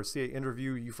Zen Garcia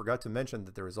interview, you forgot to mention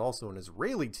that there is also an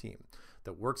Israeli team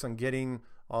that works on getting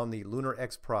on the Lunar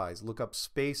X Prize. Look up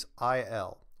Space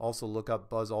IL. Also look up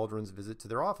Buzz Aldrin's visit to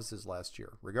their offices last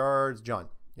year. Regards, John.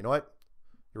 You know what?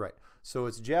 You're right. So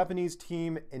it's a Japanese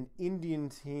team, an Indian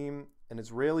team, an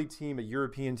Israeli team, a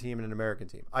European team, and an American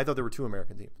team. I thought there were 2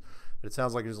 American teams, but it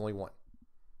sounds like there's only 1.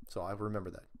 So I remember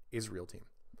that. Israel team.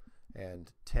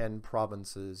 And 10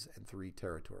 provinces and 3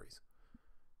 territories.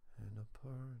 And a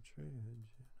partridge in a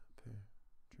pear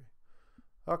tree.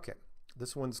 Okay.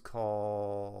 This one's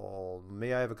called,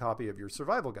 May I Have a Copy of Your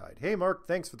Survival Guide? Hey, Mark,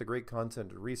 thanks for the great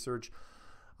content and research.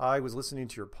 I was listening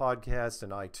to your podcast,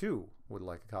 and I, too, would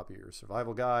like a copy of your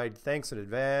survival guide. Thanks in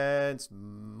advance,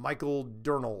 Michael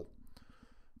Durnall.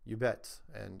 You bet.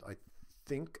 And I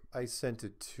think I sent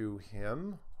it to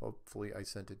him. Hopefully I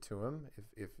sent it to him.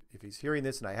 If he's hearing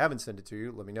this and I haven't sent it to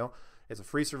you, let me know. It's a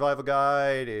free survival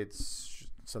guide. It's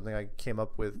something I came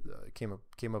up with, came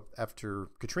up after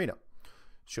Katrina.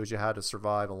 Shows you how to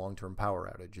survive a long-term power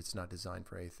outage. It's not designed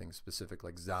for anything specific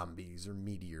like zombies or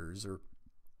meteors or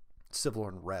civil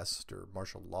unrest or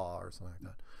martial law or something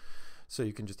like that. So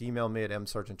you can just email me at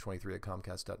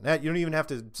msargent23@comcast.net. You don't even have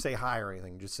to say hi or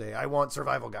anything. Just say, I want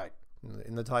survival guide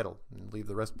in the title and leave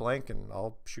the rest blank and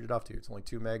I'll shoot it off to you. It's only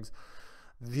 2 megs.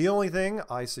 The only thing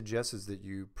I suggest is that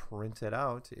you print it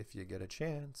out if you get a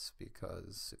chance,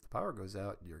 because if the power goes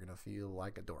out, you're going to feel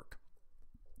like a dork.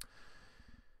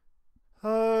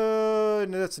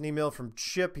 And that's an email from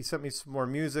Chip. He sent me some more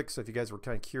music. So if you guys were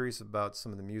kind of curious about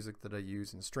some of the music that I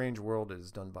use in Strange World, it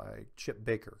is done by Chip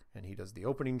Baker. And he does the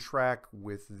opening track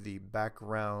with the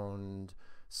background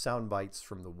sound bites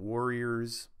from The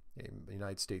Warriors, a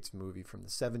United States movie from the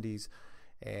 70s.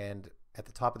 And at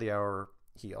the top of the hour,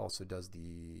 he also does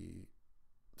the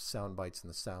sound bites in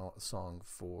the song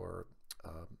for,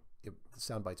 the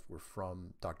sound bites were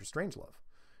from Dr. Strangelove,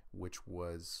 which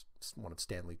was one of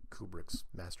Stanley Kubrick's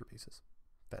masterpieces.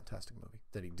 Fantastic movie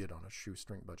that he did on a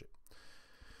shoestring budget.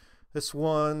 This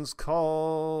one's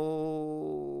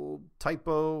called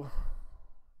Typo.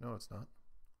 No, it's not.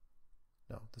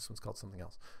 No, this one's called something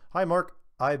else. Hi, Mark.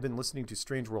 I've been listening to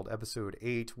Strange World episode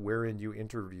 8, wherein you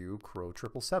interview Crow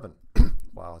 777.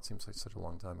 Wow, it seems like such a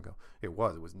long time ago. It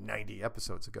was 90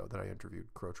 episodes ago that I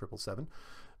interviewed Crow 777,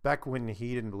 back when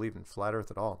he didn't believe in flat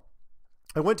Earth at all.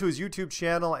 I went to his YouTube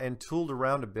channel and tooled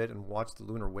around a bit and watched the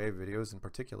lunar wave videos in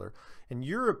particular. In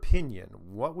your opinion,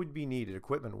 what would be needed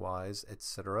equipment-wise,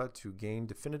 etc., to gain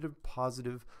definitive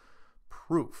positive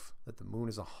proof that the moon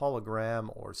is a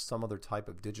hologram or some other type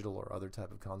of digital or other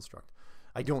type of construct?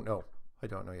 I don't know. I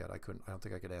don't know yet. I don't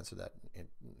think I could answer that in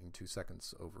 2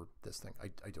 seconds over this thing.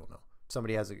 I don't know. If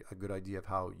somebody has a good idea of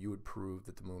how you would prove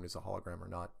that the moon is a hologram or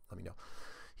not, let me know.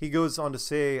 He goes on to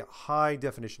say,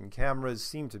 high-definition cameras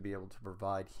seem to be able to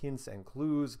provide hints and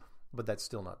clues, but that's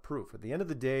still not proof. At the end of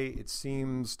the day, it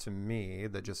seems to me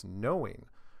that just knowing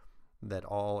that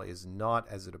all is not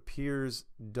as it appears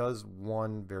does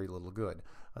one very little good.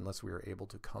 Unless we are able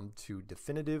to come to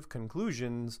definitive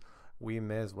conclusions, we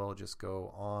may as well just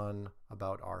go on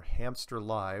about our hamster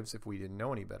lives if we didn't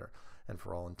know any better. And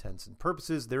for all intents and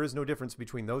purposes, there is no difference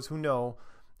between those who know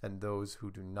and those who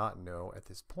do not know at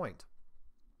this point.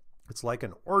 It's like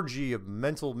an orgy of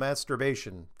mental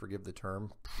masturbation, forgive the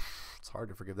term. It's hard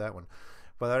to forgive that one.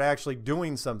 Without actually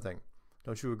doing something.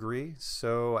 Don't you agree?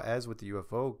 So, as with the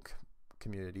UFO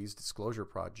community's disclosure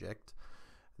project,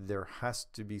 there has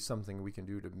to be something we can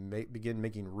do to begin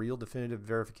making real definitive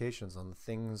verifications on the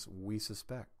things we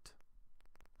suspect.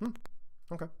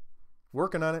 Okay.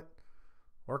 Working on it.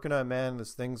 Working on it, man.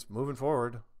 This thing's moving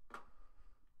forward.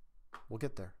 We'll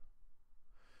get there.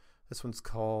 This one's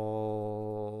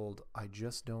called I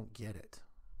Just Don't Get It.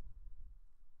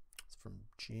 It's from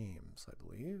James, I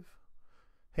believe.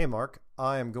 Hey, Mark.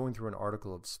 I am going through an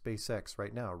article of SpaceX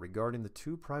right now regarding the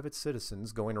 2 private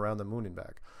citizens going around the moon and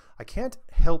back. I can't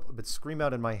help but scream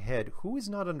out in my head, who is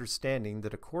not understanding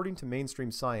that according to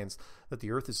mainstream science, that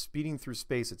the Earth is speeding through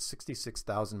space at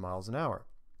 66,000 miles an hour?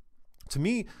 To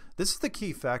me, this is the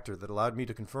key factor that allowed me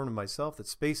to confirm to myself that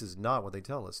space is not what they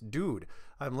tell us. Dude,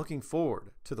 I'm looking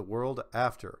forward to the world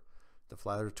after the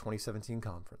Flat Earth 2017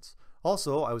 conference.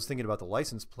 Also, I was thinking about the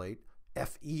license plate,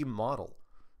 FE model.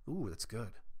 Ooh, that's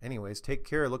good. Anyways, take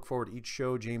care. Look forward to each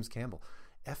show, James Campbell.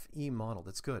 FE model,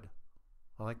 that's good.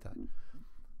 I like that.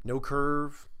 No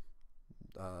curve.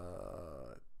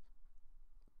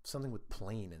 Something with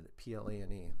plane in it,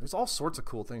 P-L-A-N-E. There's all sorts of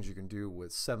cool things you can do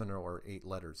with 7 or 8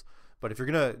 letters. But if you're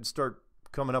going to start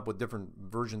coming up with different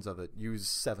versions of it, use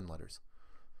 7 letters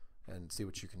and see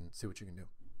what you can do.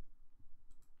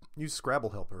 Use Scrabble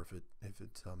Helper if it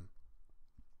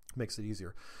makes it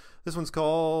easier. This one's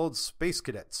called Space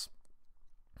Cadets.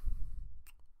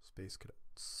 Space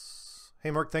Cadets.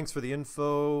 Hey, Mark, thanks for the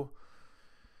info.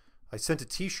 I sent a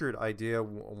t-shirt idea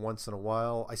once in a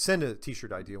while.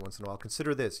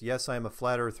 Consider this. Yes, I am a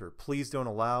flat earther. Please don't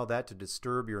allow that to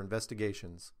disturb your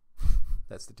investigations.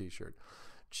 That's the t-shirt.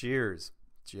 Cheers,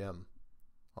 Jim.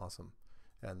 Awesome.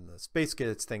 And the Space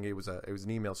Cadets thing, it was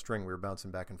an email string we were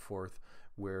bouncing back and forth,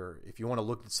 where if you want to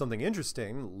look at something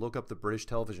interesting, look up the British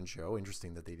television show.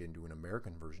 Interesting that they didn't do an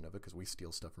American version of it, because we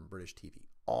steal stuff from British TV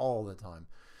all the time.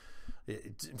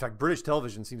 In fact, British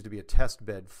television seems to be a test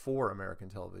bed for American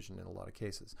television in a lot of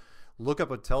cases. Look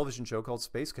up a television show called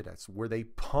Space Cadets, where they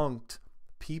punked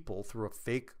people through a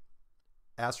fake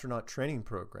astronaut training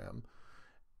program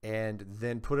and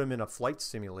then put them in a flight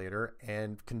simulator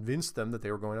and convinced them that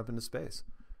they were going up into space.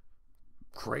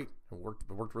 Great. It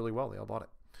worked really well. They all bought it.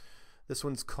 This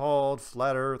one's called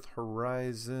Flat Earth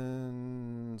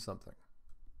Horizon something.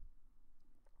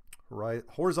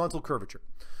 Horizontal Curvature.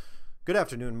 Good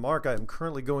afternoon, Mark. I am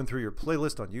currently going through your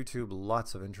playlist on YouTube.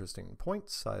 Lots of interesting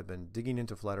points. I've been digging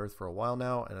into Flat Earth for a while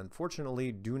now, and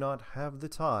unfortunately do not have the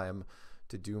time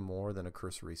to do more than a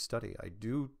cursory study. I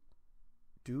do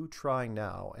try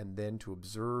now and then to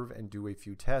observe and do a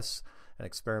few tests and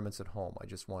experiments at home. I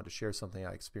just wanted to share something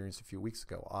I experienced a few weeks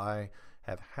ago. I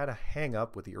have had a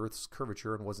hang-up with the Earth's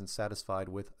curvature and wasn't satisfied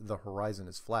with the horizon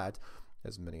is flat,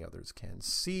 as many others can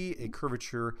see a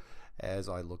curvature as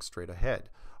I look straight ahead.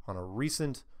 On a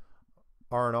recent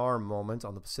R&R moment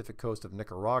on the Pacific coast of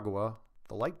Nicaragua,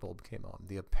 the light bulb came on.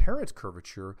 The apparent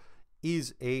curvature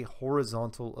is a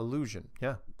horizontal illusion.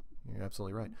 Yeah, you're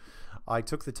absolutely right. I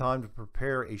took the time to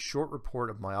prepare a short report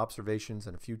of my observations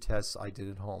and a few tests I did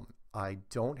at home. I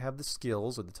don't have the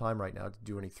skills or the time right now to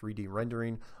do any 3D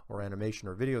rendering or animation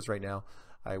or videos right now.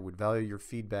 I would value your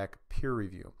feedback, peer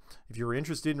review. If you're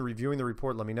interested in reviewing the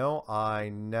report, let me know. I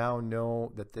now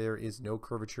know that there is no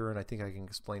curvature, and I think I can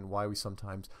explain why we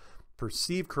sometimes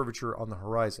perceive curvature on the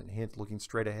horizon. Hint, looking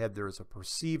straight ahead, there is a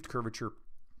perceived curvature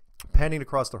panning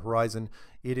across the horizon.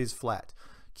 It is flat.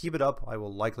 Keep it up. I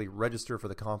will likely register for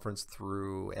the conference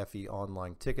through FE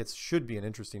online tickets. Should be an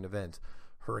interesting event.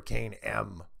 Hurricane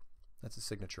M. That's a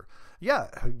signature. Yeah,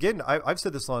 again, I've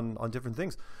said this on different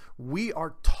things. We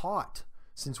are taught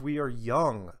since we are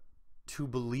young to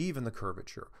believe in the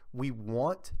curvature. We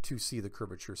want to see the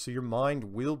curvature. So your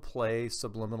mind will play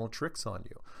subliminal tricks on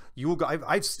you. You will go,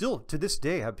 I've still, to this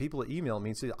day, have people email me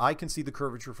and say, I can see the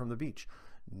curvature from the beach.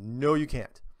 No, you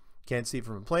can't. Can't see it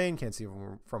from a plane, can't see it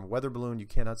from a weather balloon. You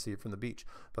cannot see it from the beach.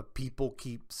 But people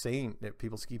keep saying that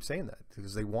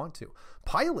because they want to.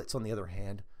 Pilots, on the other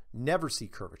hand, never see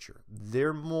curvature.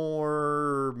 They're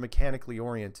more mechanically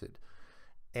oriented.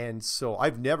 And so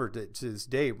I've never, to this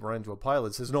day, run into a pilot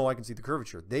that says, no, I can see the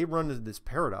curvature. They run into this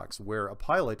paradox where a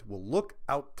pilot will look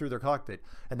out through their cockpit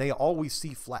and they always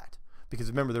see flat. Because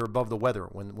remember, they're above the weather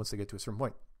once they get to a certain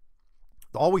point.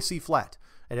 They always see flat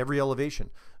at every elevation.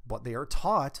 But they are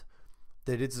taught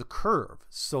that it's a curve.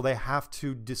 So they have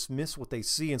to dismiss what they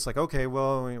see. And it's like, okay,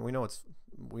 well, we know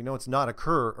it's not a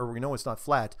curve, or we know it's not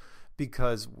flat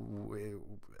because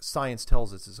science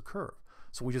tells us it's a curve.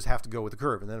 So we just have to go with the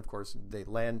curve. And then, of course, they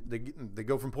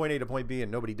go from point A to point B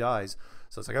and nobody dies.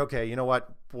 So it's like, okay, you know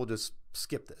what? We'll just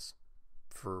skip this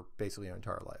for basically our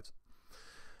entire lives.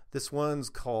 This one's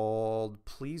called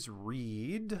Please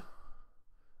Read.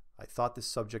 I thought this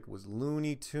subject was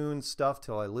Looney Tunes stuff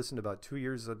till I listened about 2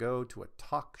 years ago to a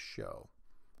talk show.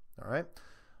 All right.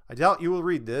 I doubt you will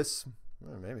read this.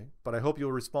 Maybe. But I hope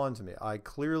you'll respond to me. I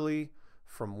clearly,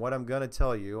 from what I'm going to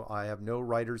tell you, I have no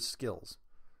writer's skills.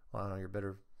 Well, I know you're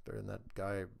better than that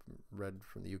guy I read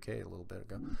from the UK a little bit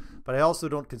ago. But I also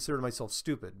don't consider myself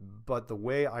stupid. But the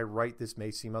way I write this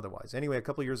may seem otherwise. Anyway, a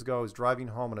couple of years ago, I was driving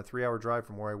home on a 3-hour drive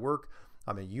from where I work.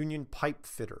 I'm a union pipe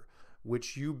fitter,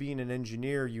 which you being an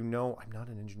engineer, you know, I'm not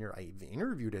an engineer. I've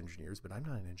interviewed engineers, but I'm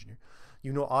not an engineer.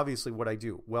 You know, obviously, what I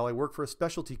do. Well, I work for a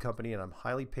specialty company, and I'm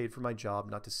highly paid for my job,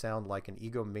 not to sound like an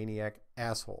egomaniac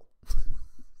asshole.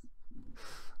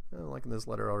 I'm liking this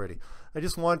letter already. I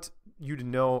just want you to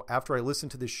know, after I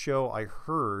listened to this show I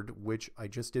heard, which I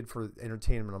just did for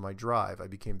entertainment on my drive, I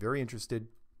became very interested,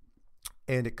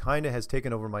 and it kind of has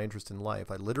taken over my interest in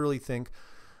life. I literally think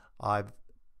I've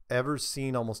ever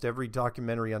seen almost every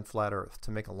documentary on Flat Earth.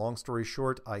 To make a long story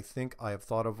short, I think I have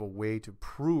thought of a way to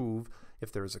prove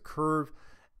if there is a curve,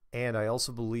 and I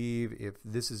also believe if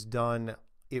this is done,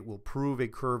 it will prove a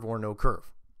curve or no curve.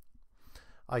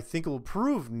 I think it will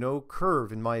prove no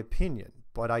curve in my opinion,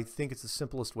 but I think it's the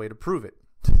simplest way to prove it.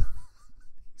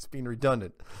 He's being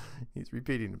redundant. He's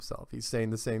repeating himself. He's saying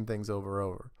the same things over and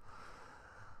over.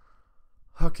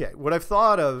 Okay, what I've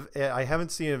thought of, I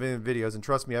haven't seen it in videos, and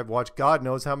trust me, I've watched God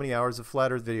knows how many hours of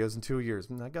Flat Earth videos in 2 years,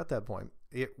 and I got that point.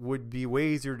 It would be way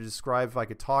easier to describe if I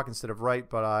could talk instead of write,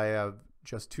 but I have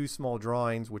just 2 small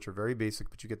drawings, which are very basic,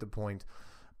 but you get the point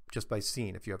just by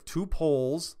seeing. If you have 2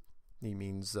 poles, he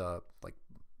means like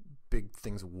big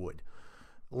things of wood.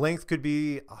 Length could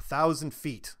be 1,000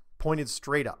 feet, pointed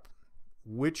straight up,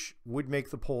 which would make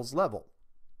the poles level.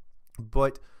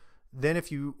 But then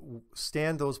if you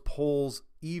stand those poles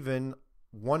even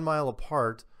 1 mile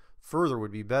apart, further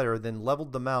would be better, then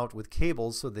leveled them out with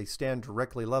cables so they stand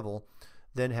directly level,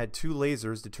 then had 2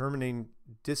 lasers determining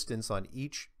distance on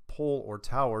each pole or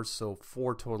tower, so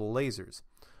 4 total lasers.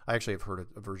 I actually have heard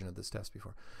a version of this test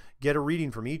before. Get a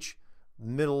reading from each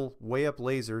middle way up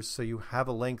lasers so you have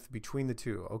a length between the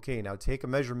 2. Okay, now take a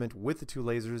measurement with the 2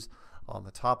 lasers on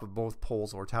the top of both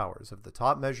poles or towers. If the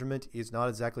top measurement is not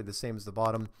exactly the same as the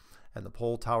bottom and the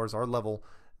pole towers are level,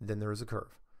 then there is a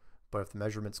curve. But if the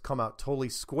measurements come out totally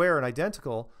square and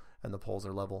identical and the poles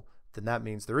are level, then that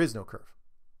means there is no curve.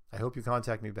 I hope you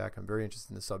contact me back. I'm very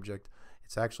interested in the subject.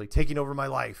 It's actually taking over my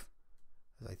life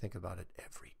as I think about it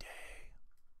every day.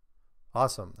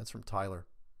 Awesome. That's from Tyler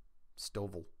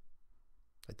Stovall,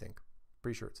 I think.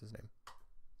 Pretty sure it's his name.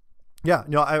 Yeah,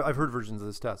 no, I've heard versions of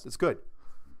this test. It's good.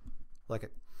 Like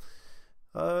it.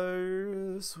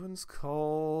 This one's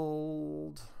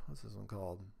called... What's this one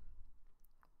called?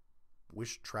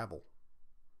 Wish Travel,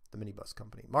 the minibus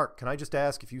company. Mark, can I just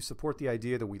ask if you support the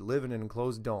idea that we live in an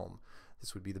enclosed dome?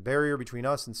 This would be the barrier between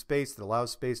us and space that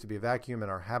allows space to be a vacuum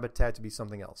and our habitat to be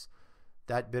something else.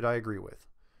 That bit I agree with.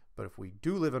 But if we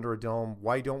do live under a dome,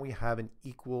 why don't we have an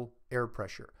equal air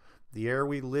pressure? The air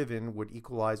we live in would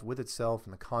equalize with itself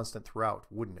and the constant throughout,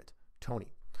 wouldn't it? Tony.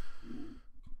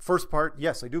 First part,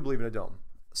 yes, I do believe in a dome.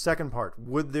 Second part,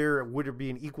 would there be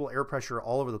an equal air pressure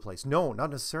all over the place? No, not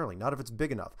necessarily. Not if it's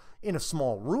big enough. In a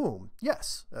small room,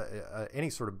 yes. Any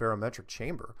sort of barometric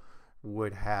chamber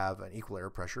would have an equal air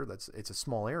pressure. It's a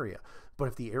small area. But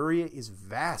if the area is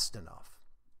vast enough,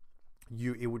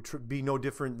 it would be no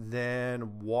different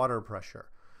than water pressure.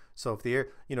 So if the air,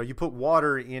 you put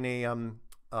water in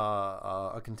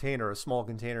a container, a small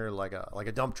container like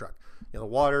a dump truck. You know,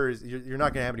 the water is, you're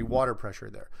not going to have any water pressure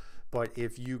there. But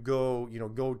if you go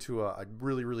to a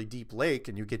really, really deep lake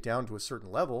and you get down to a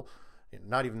certain level,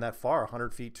 not even that far,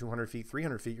 100 feet, 200 feet,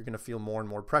 300 feet, you're going to feel more and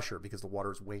more pressure because the water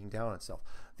is weighing down on itself.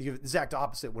 The exact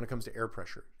opposite when it comes to air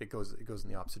pressure. It goes in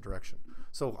the opposite direction.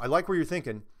 So I like where you're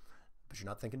thinking, but you're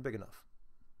not thinking big enough.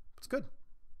 It's good.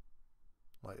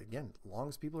 Like, again, as long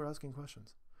as people are asking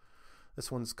questions.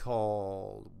 This one's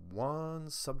called One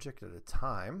Subject at a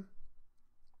Time.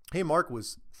 Hey, Mark,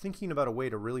 was thinking about a way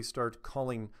to really start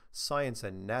calling science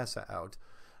and NASA out.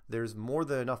 There's more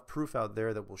than enough proof out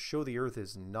there that will show the Earth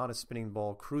is not a spinning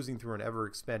ball cruising through an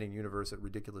ever-expanding universe at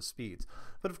ridiculous speeds.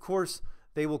 But of course,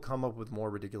 they will come up with more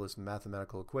ridiculous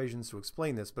mathematical equations to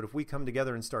explain this. But if we come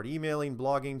together and start emailing,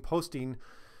 blogging, posting,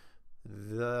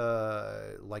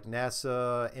 like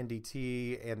NASA,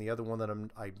 NDT, and the other one that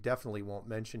I definitely won't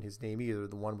mention his name either,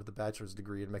 the one with the bachelor's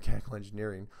degree in mechanical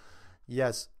engineering.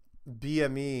 Yes,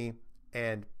 BME,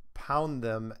 and pound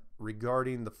them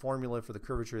regarding the formula for the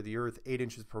curvature of the Earth, 8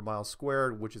 inches per mile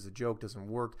squared, which is a joke, doesn't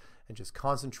work, and just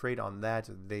concentrate on that.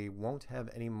 They won't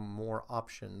have any more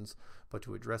options but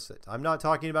to address it. I'm not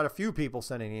talking about a few people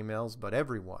sending emails, but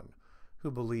everyone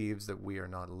who believes that we are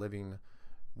not living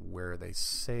where they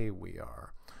say we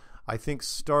are. I think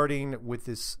starting with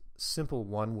this simple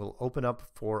one will open up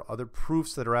for other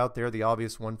proofs that are out there. The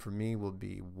obvious one for me will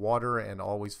be water and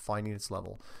always finding its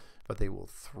level. But they will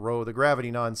throw the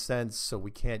gravity nonsense, so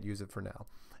we can't use it for now.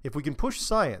 If we can push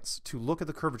science to look at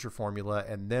the curvature formula,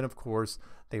 and then, of course,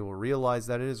 they will realize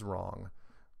that it is wrong,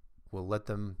 we'll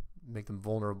make them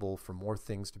vulnerable for more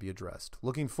things to be addressed.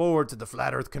 Looking forward to the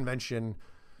Flat Earth Convention,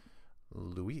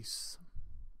 Luis.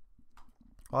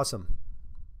 Awesome.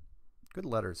 Good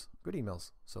letters. Good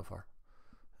emails so far.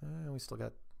 We still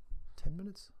got 10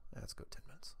 minutes? Let's go 10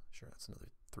 minutes. Sure, that's another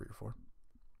 3 or 4.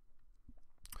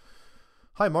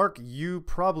 Hi, Mark. You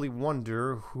probably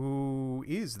wonder who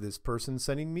is this person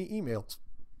sending me emails.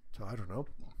 So I don't know.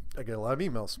 I get a lot of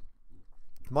emails.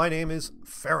 My name is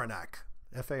Faranak,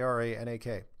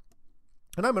 F-A-R-A-N-A-K,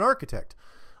 and I'm an architect.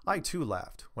 I too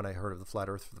laughed when I heard of the flat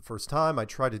Earth for the first time. I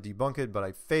tried to debunk it, but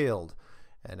I failed.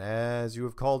 And as you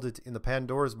have called it in the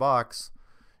Pandora's box,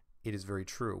 it is very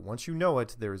true. Once you know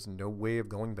it, there is no way of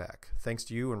going back. Thanks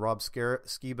to you and Rob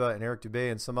Skiba and Eric Dubé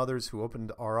and some others who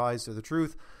opened our eyes to the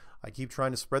truth, I keep trying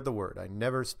to spread the word. I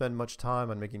never spend much time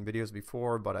on making videos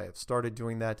before, but I have started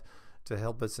doing that to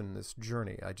help us in this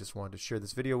journey. I just wanted to share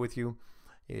this video with you.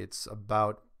 It's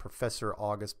about Professor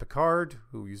Auguste Piccard,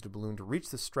 who used a balloon to reach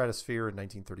the stratosphere in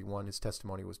 1931. His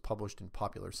testimony was published in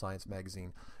Popular Science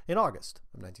magazine in August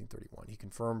of 1931. He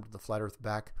confirmed the flat Earth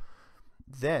back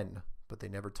then, but they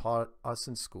never taught us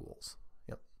in schools.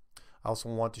 I also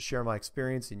want to share my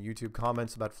experience in YouTube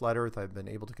comments about Flat Earth. I've been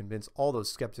able to convince all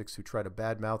those skeptics who try to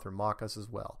badmouth or mock us as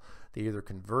well. They either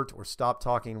convert or stop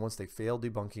talking once they fail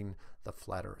debunking the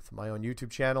Flat Earth. My own YouTube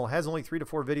channel has only 3 to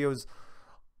 4 videos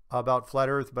about Flat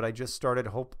Earth, but I just started.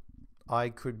 Hope I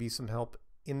could be some help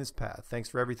in this path. Thanks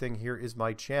for everything. Here is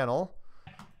my channel.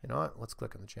 You know what? Let's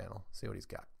click on the channel. See what he's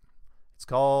got. It's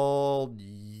called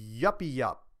Yuppie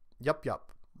Yup. Yup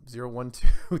Yup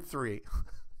 0123.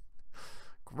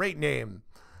 Great name.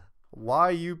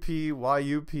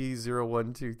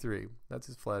 YUP0123. That's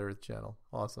his Flat Earth channel.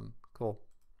 Awesome. Cool.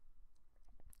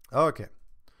 Okay.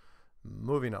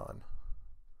 Moving on.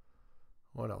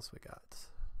 What else we got?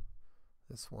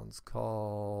 This one's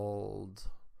called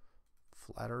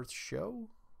Flat Earth Show?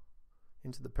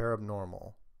 Into the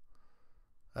Paranormal.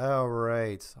 All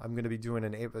right. I'm going to be doing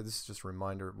this is just a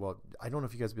reminder. Well, I don't know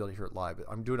if you guys will be able to hear it live, but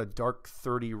I'm doing a Dark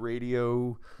 30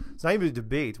 radio. It's not even a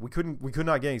debate. We could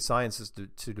not get any scientists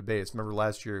to debate us. Remember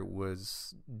last year it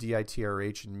was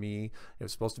DITRH and me. It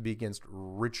was supposed to be against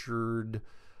Richard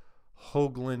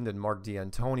Hoagland and Mark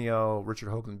D'Antonio. Richard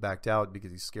Hoagland backed out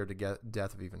because he's scared to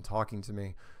death of even talking to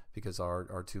me because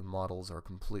our two models are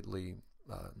completely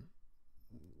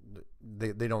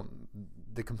they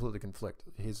completely conflict.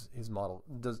 His model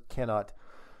cannot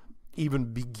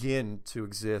even begin to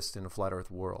exist in a flat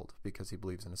Earth world because he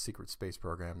believes in a secret space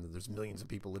program that there's millions of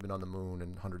people living on the moon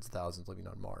and hundreds of thousands living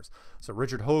on Mars. So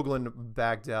Richard Hoagland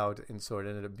backed out, and so it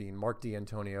ended up being Mark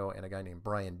D'Antonio and a guy named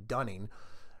Brian Dunning,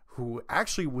 who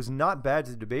actually was not bad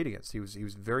to debate against. He was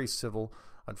very civil.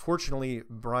 Unfortunately,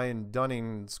 Brian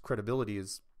Dunning's credibility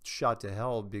is shot to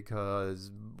hell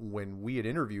because when we had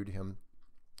interviewed him,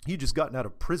 he just gotten out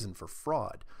of prison for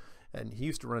fraud, and he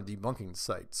used to run a debunking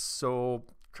site. So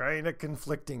kind of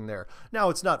conflicting there.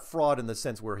 Now, it's not fraud in the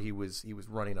sense where he was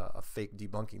running a fake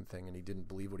debunking thing and he didn't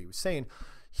believe what he was saying.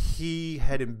 He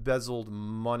had embezzled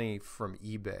money from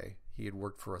eBay. He had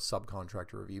worked for a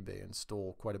subcontractor of eBay and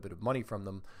stole quite a bit of money from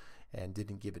them and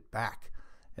didn't give it back.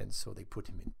 And so they put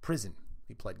him in prison.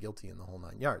 He pled guilty in the whole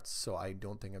 9 yards. So I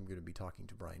don't think I'm going to be talking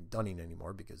to Brian Dunning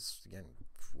anymore because, again,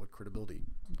 what credibility?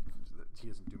 He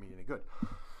doesn't do me any good.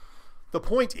 The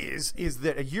point is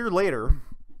that a year later,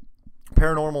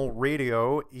 Paranormal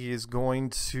Radio is going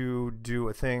to do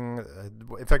a thing.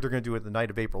 In fact, they're going to do it the night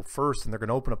of April 1st, and they're going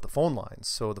to open up the phone lines.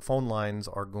 So the phone lines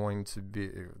are going to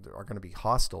be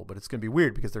hostile, but it's going to be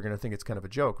weird because they're going to think it's kind of a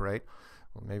joke, right?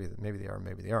 Well, maybe they are,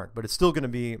 maybe they aren't. But it's still going to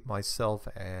be myself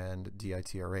and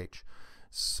DITRH.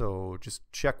 So just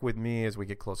check with me as we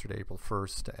get closer to April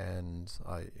 1st, and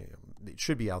it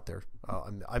should be out there.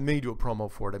 I may do a promo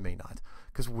for it, I may not,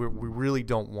 because we really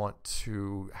don't want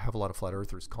to have a lot of flat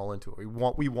earthers call into it.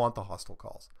 We want the hostile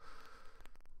calls.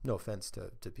 No offense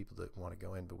to people that want to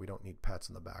go in, but we don't need pats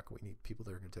on the back. We need people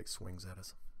that are going to take swings at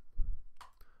us.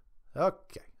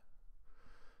 Okay.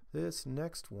 This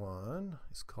next one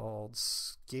is called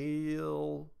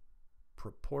Scale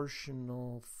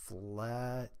Proportional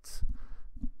Flat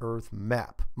Earth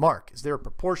Map. Mark, is there a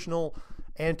proportional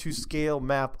and to scale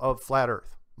map of flat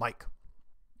Earth? Mike.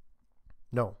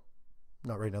 No,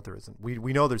 not right now there isn't.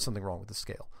 We know there's something wrong with the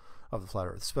scale of the flat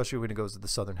Earth, especially when it goes to the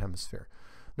southern hemisphere.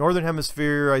 Northern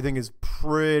hemisphere, I think, is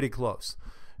pretty close.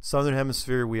 Southern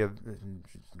hemisphere,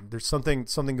 there's something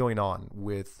going on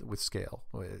with scale,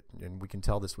 and we can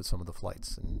tell this with some of the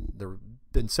flights. And there have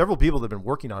been several people that have been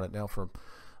working on it now for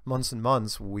months and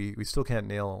months. We still can't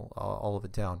nail all of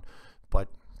it down, but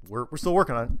we're still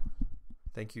working on it.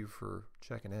 Thank you for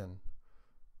checking in.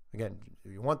 Again,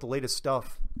 if you want the latest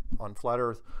stuff on flat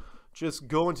Earth, just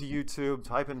go into YouTube,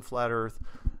 type in flat Earth,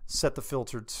 set the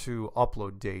filter to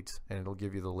upload date, and it'll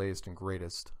give you the latest and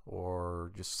greatest.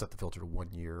 Or just set the filter to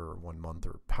 1 year or 1 month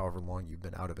or however long you've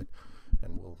been out of it,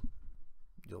 and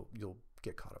you'll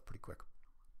get caught up pretty quick.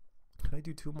 Can I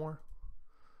do 2 more?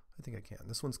 I think I can.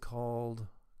 This one's called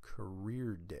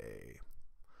Career Day.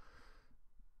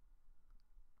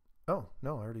 Oh,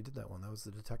 no, I already did that one. That was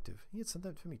the detective. He had sent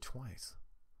that to me twice.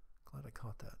 Glad I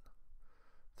caught that.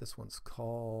 This one's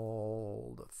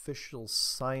called Official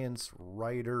Science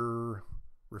Writer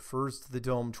Refers to the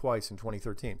Dome Twice in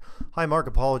 2013. Hi, Mark.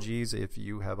 Apologies if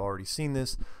you have already seen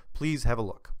this. Please have a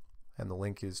look. And the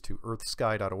link is to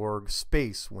earthsky.org,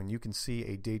 space, when you can see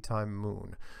a daytime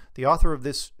moon. The author of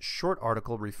this short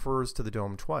article refers to the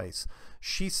dome twice.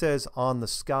 She says on the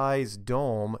sky's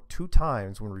dome 2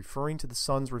 times when referring to the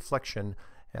sun's reflection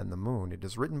and the moon. It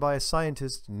is written by a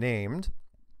scientist named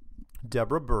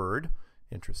Deborah Bird.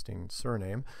 Interesting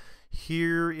surname.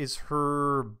 Here is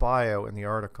her bio in the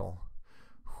article.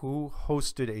 Who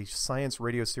hosted a science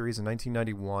radio series in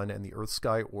 1991 and the Earth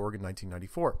Sky Org in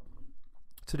 1994.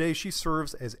 Today she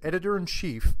serves as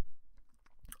editor-in-chief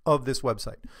of this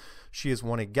website. She has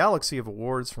won a galaxy of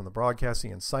awards from the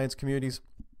broadcasting and science communities,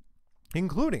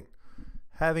 including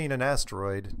having an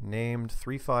asteroid named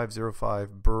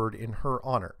 3505 Bird in her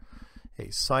honor. A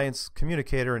science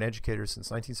communicator and educator since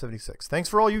 1976. Thanks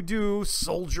for all you do.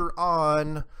 Soldier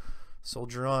on.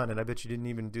 Soldier on. And I bet you didn't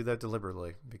even do that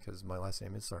deliberately because my last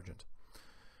name is Sargent.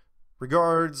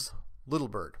 Regards, Little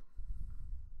Bird.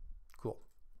 Cool.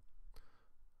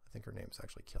 I think her name's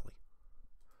actually Kelly.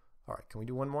 All right, can we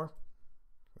do one more?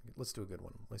 Let's do a good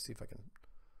one. Let's see if I can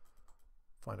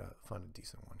find a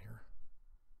decent one here.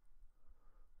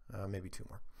 Maybe 2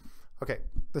 more. Okay,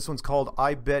 this one's called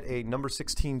I Bet a number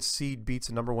 16 seed beats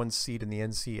a number 1 seed in the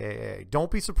NCAA. Don't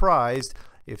be surprised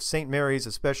if St. Mary's,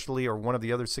 especially, or one of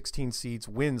the other 16 seeds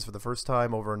wins for the first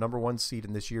time over a number 1 seed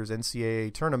in this year's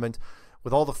NCAA tournament.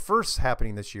 With all the firsts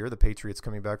happening this year, the Patriots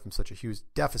coming back from such a huge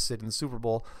deficit in the Super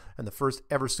Bowl and the first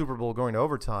ever Super Bowl going to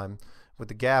overtime, with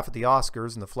the gaffe at the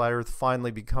Oscars and the flat earth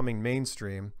finally becoming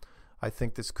mainstream, I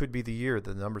think this could be the year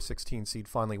that the number 16 seed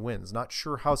finally wins. Not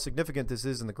sure how significant this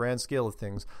is in the grand scale of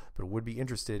things, but would be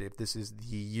interested if this is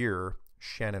the year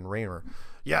Shannon Raymer.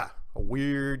 Yeah, a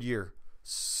weird year.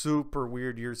 Super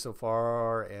weird year so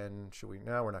far, and we're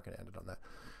not going to end it on that.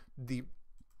 The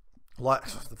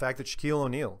fact that Shaquille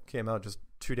O'Neal came out just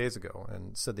 2 days ago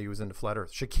and said that he was into flat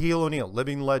earth. Shaquille O'Neal,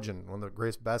 living legend, one of the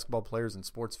greatest basketball players and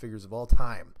sports figures of all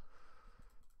time.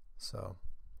 So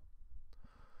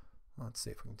let's see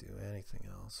if we can do anything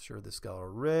else. Sure, this got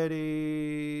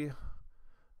already.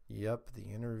 Yep,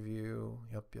 the interview.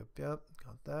 Yep. Got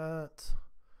that.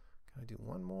 Can I do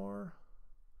one more?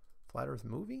 Flat Earth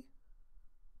movie?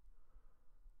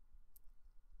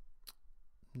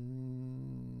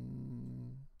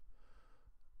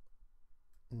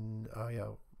 Oh, yeah.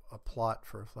 A plot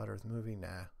for a Flat Earth movie? Nah.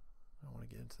 I don't want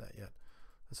to get into that yet.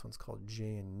 This one's called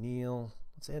Jay and Neil.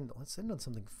 Let's end on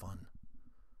something fun.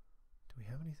 Do we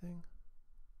have anything?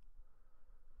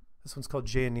 This one's called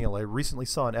Jay and Neil. I recently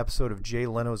saw an episode of Jay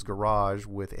Leno's Garage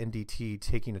with NDT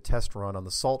taking a test run on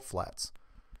the salt flats.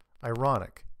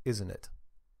 Ironic, isn't it?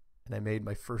 And I made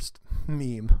my first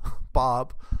meme.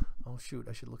 Bob. Oh, shoot.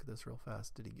 I should look at this real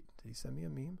fast. Did he send me a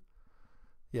meme?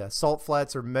 Yeah, salt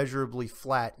flats are measurably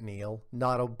flat, Neil,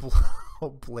 not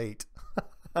oblate.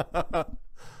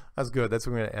 That's good. That's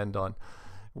what we're going to end on.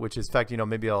 Which is, in fact,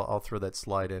 maybe I'll throw that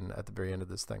slide in at the very end of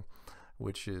this thing.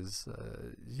 Which is,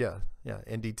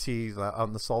 NDT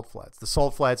on the salt flats. The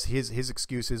salt flats, his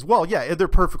excuse is, well, yeah, they're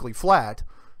perfectly flat.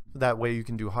 That way you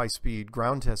can do high-speed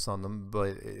ground tests on them,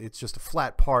 but it's just a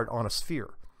flat part on a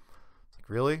sphere. It's like,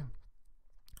 really?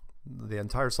 The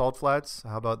entire salt flats?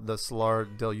 How about the Salar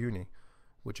del Uyuni,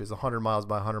 which is 100 miles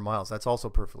by 100 miles? That's also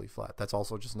perfectly flat. That's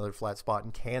also just another flat spot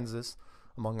in Kansas,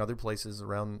 among other places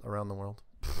around the world.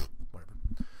 Whatever.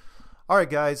 All right,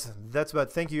 guys, that's about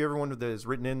it. Thank you, everyone that has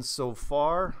written in so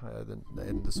far.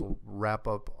 And this will wrap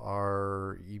up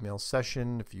our email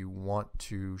session. If you want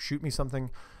to shoot me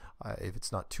something, if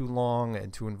it's not too long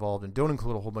and too involved, and don't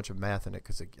include a whole bunch of math in it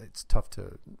because it's tough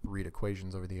to read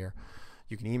equations over the air,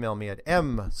 you can email me at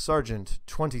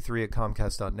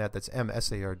msargent23@comcast.net. That's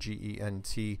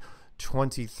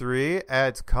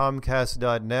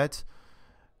msargent23@comcast.net.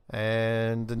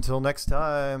 And until next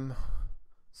time,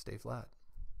 stay flat.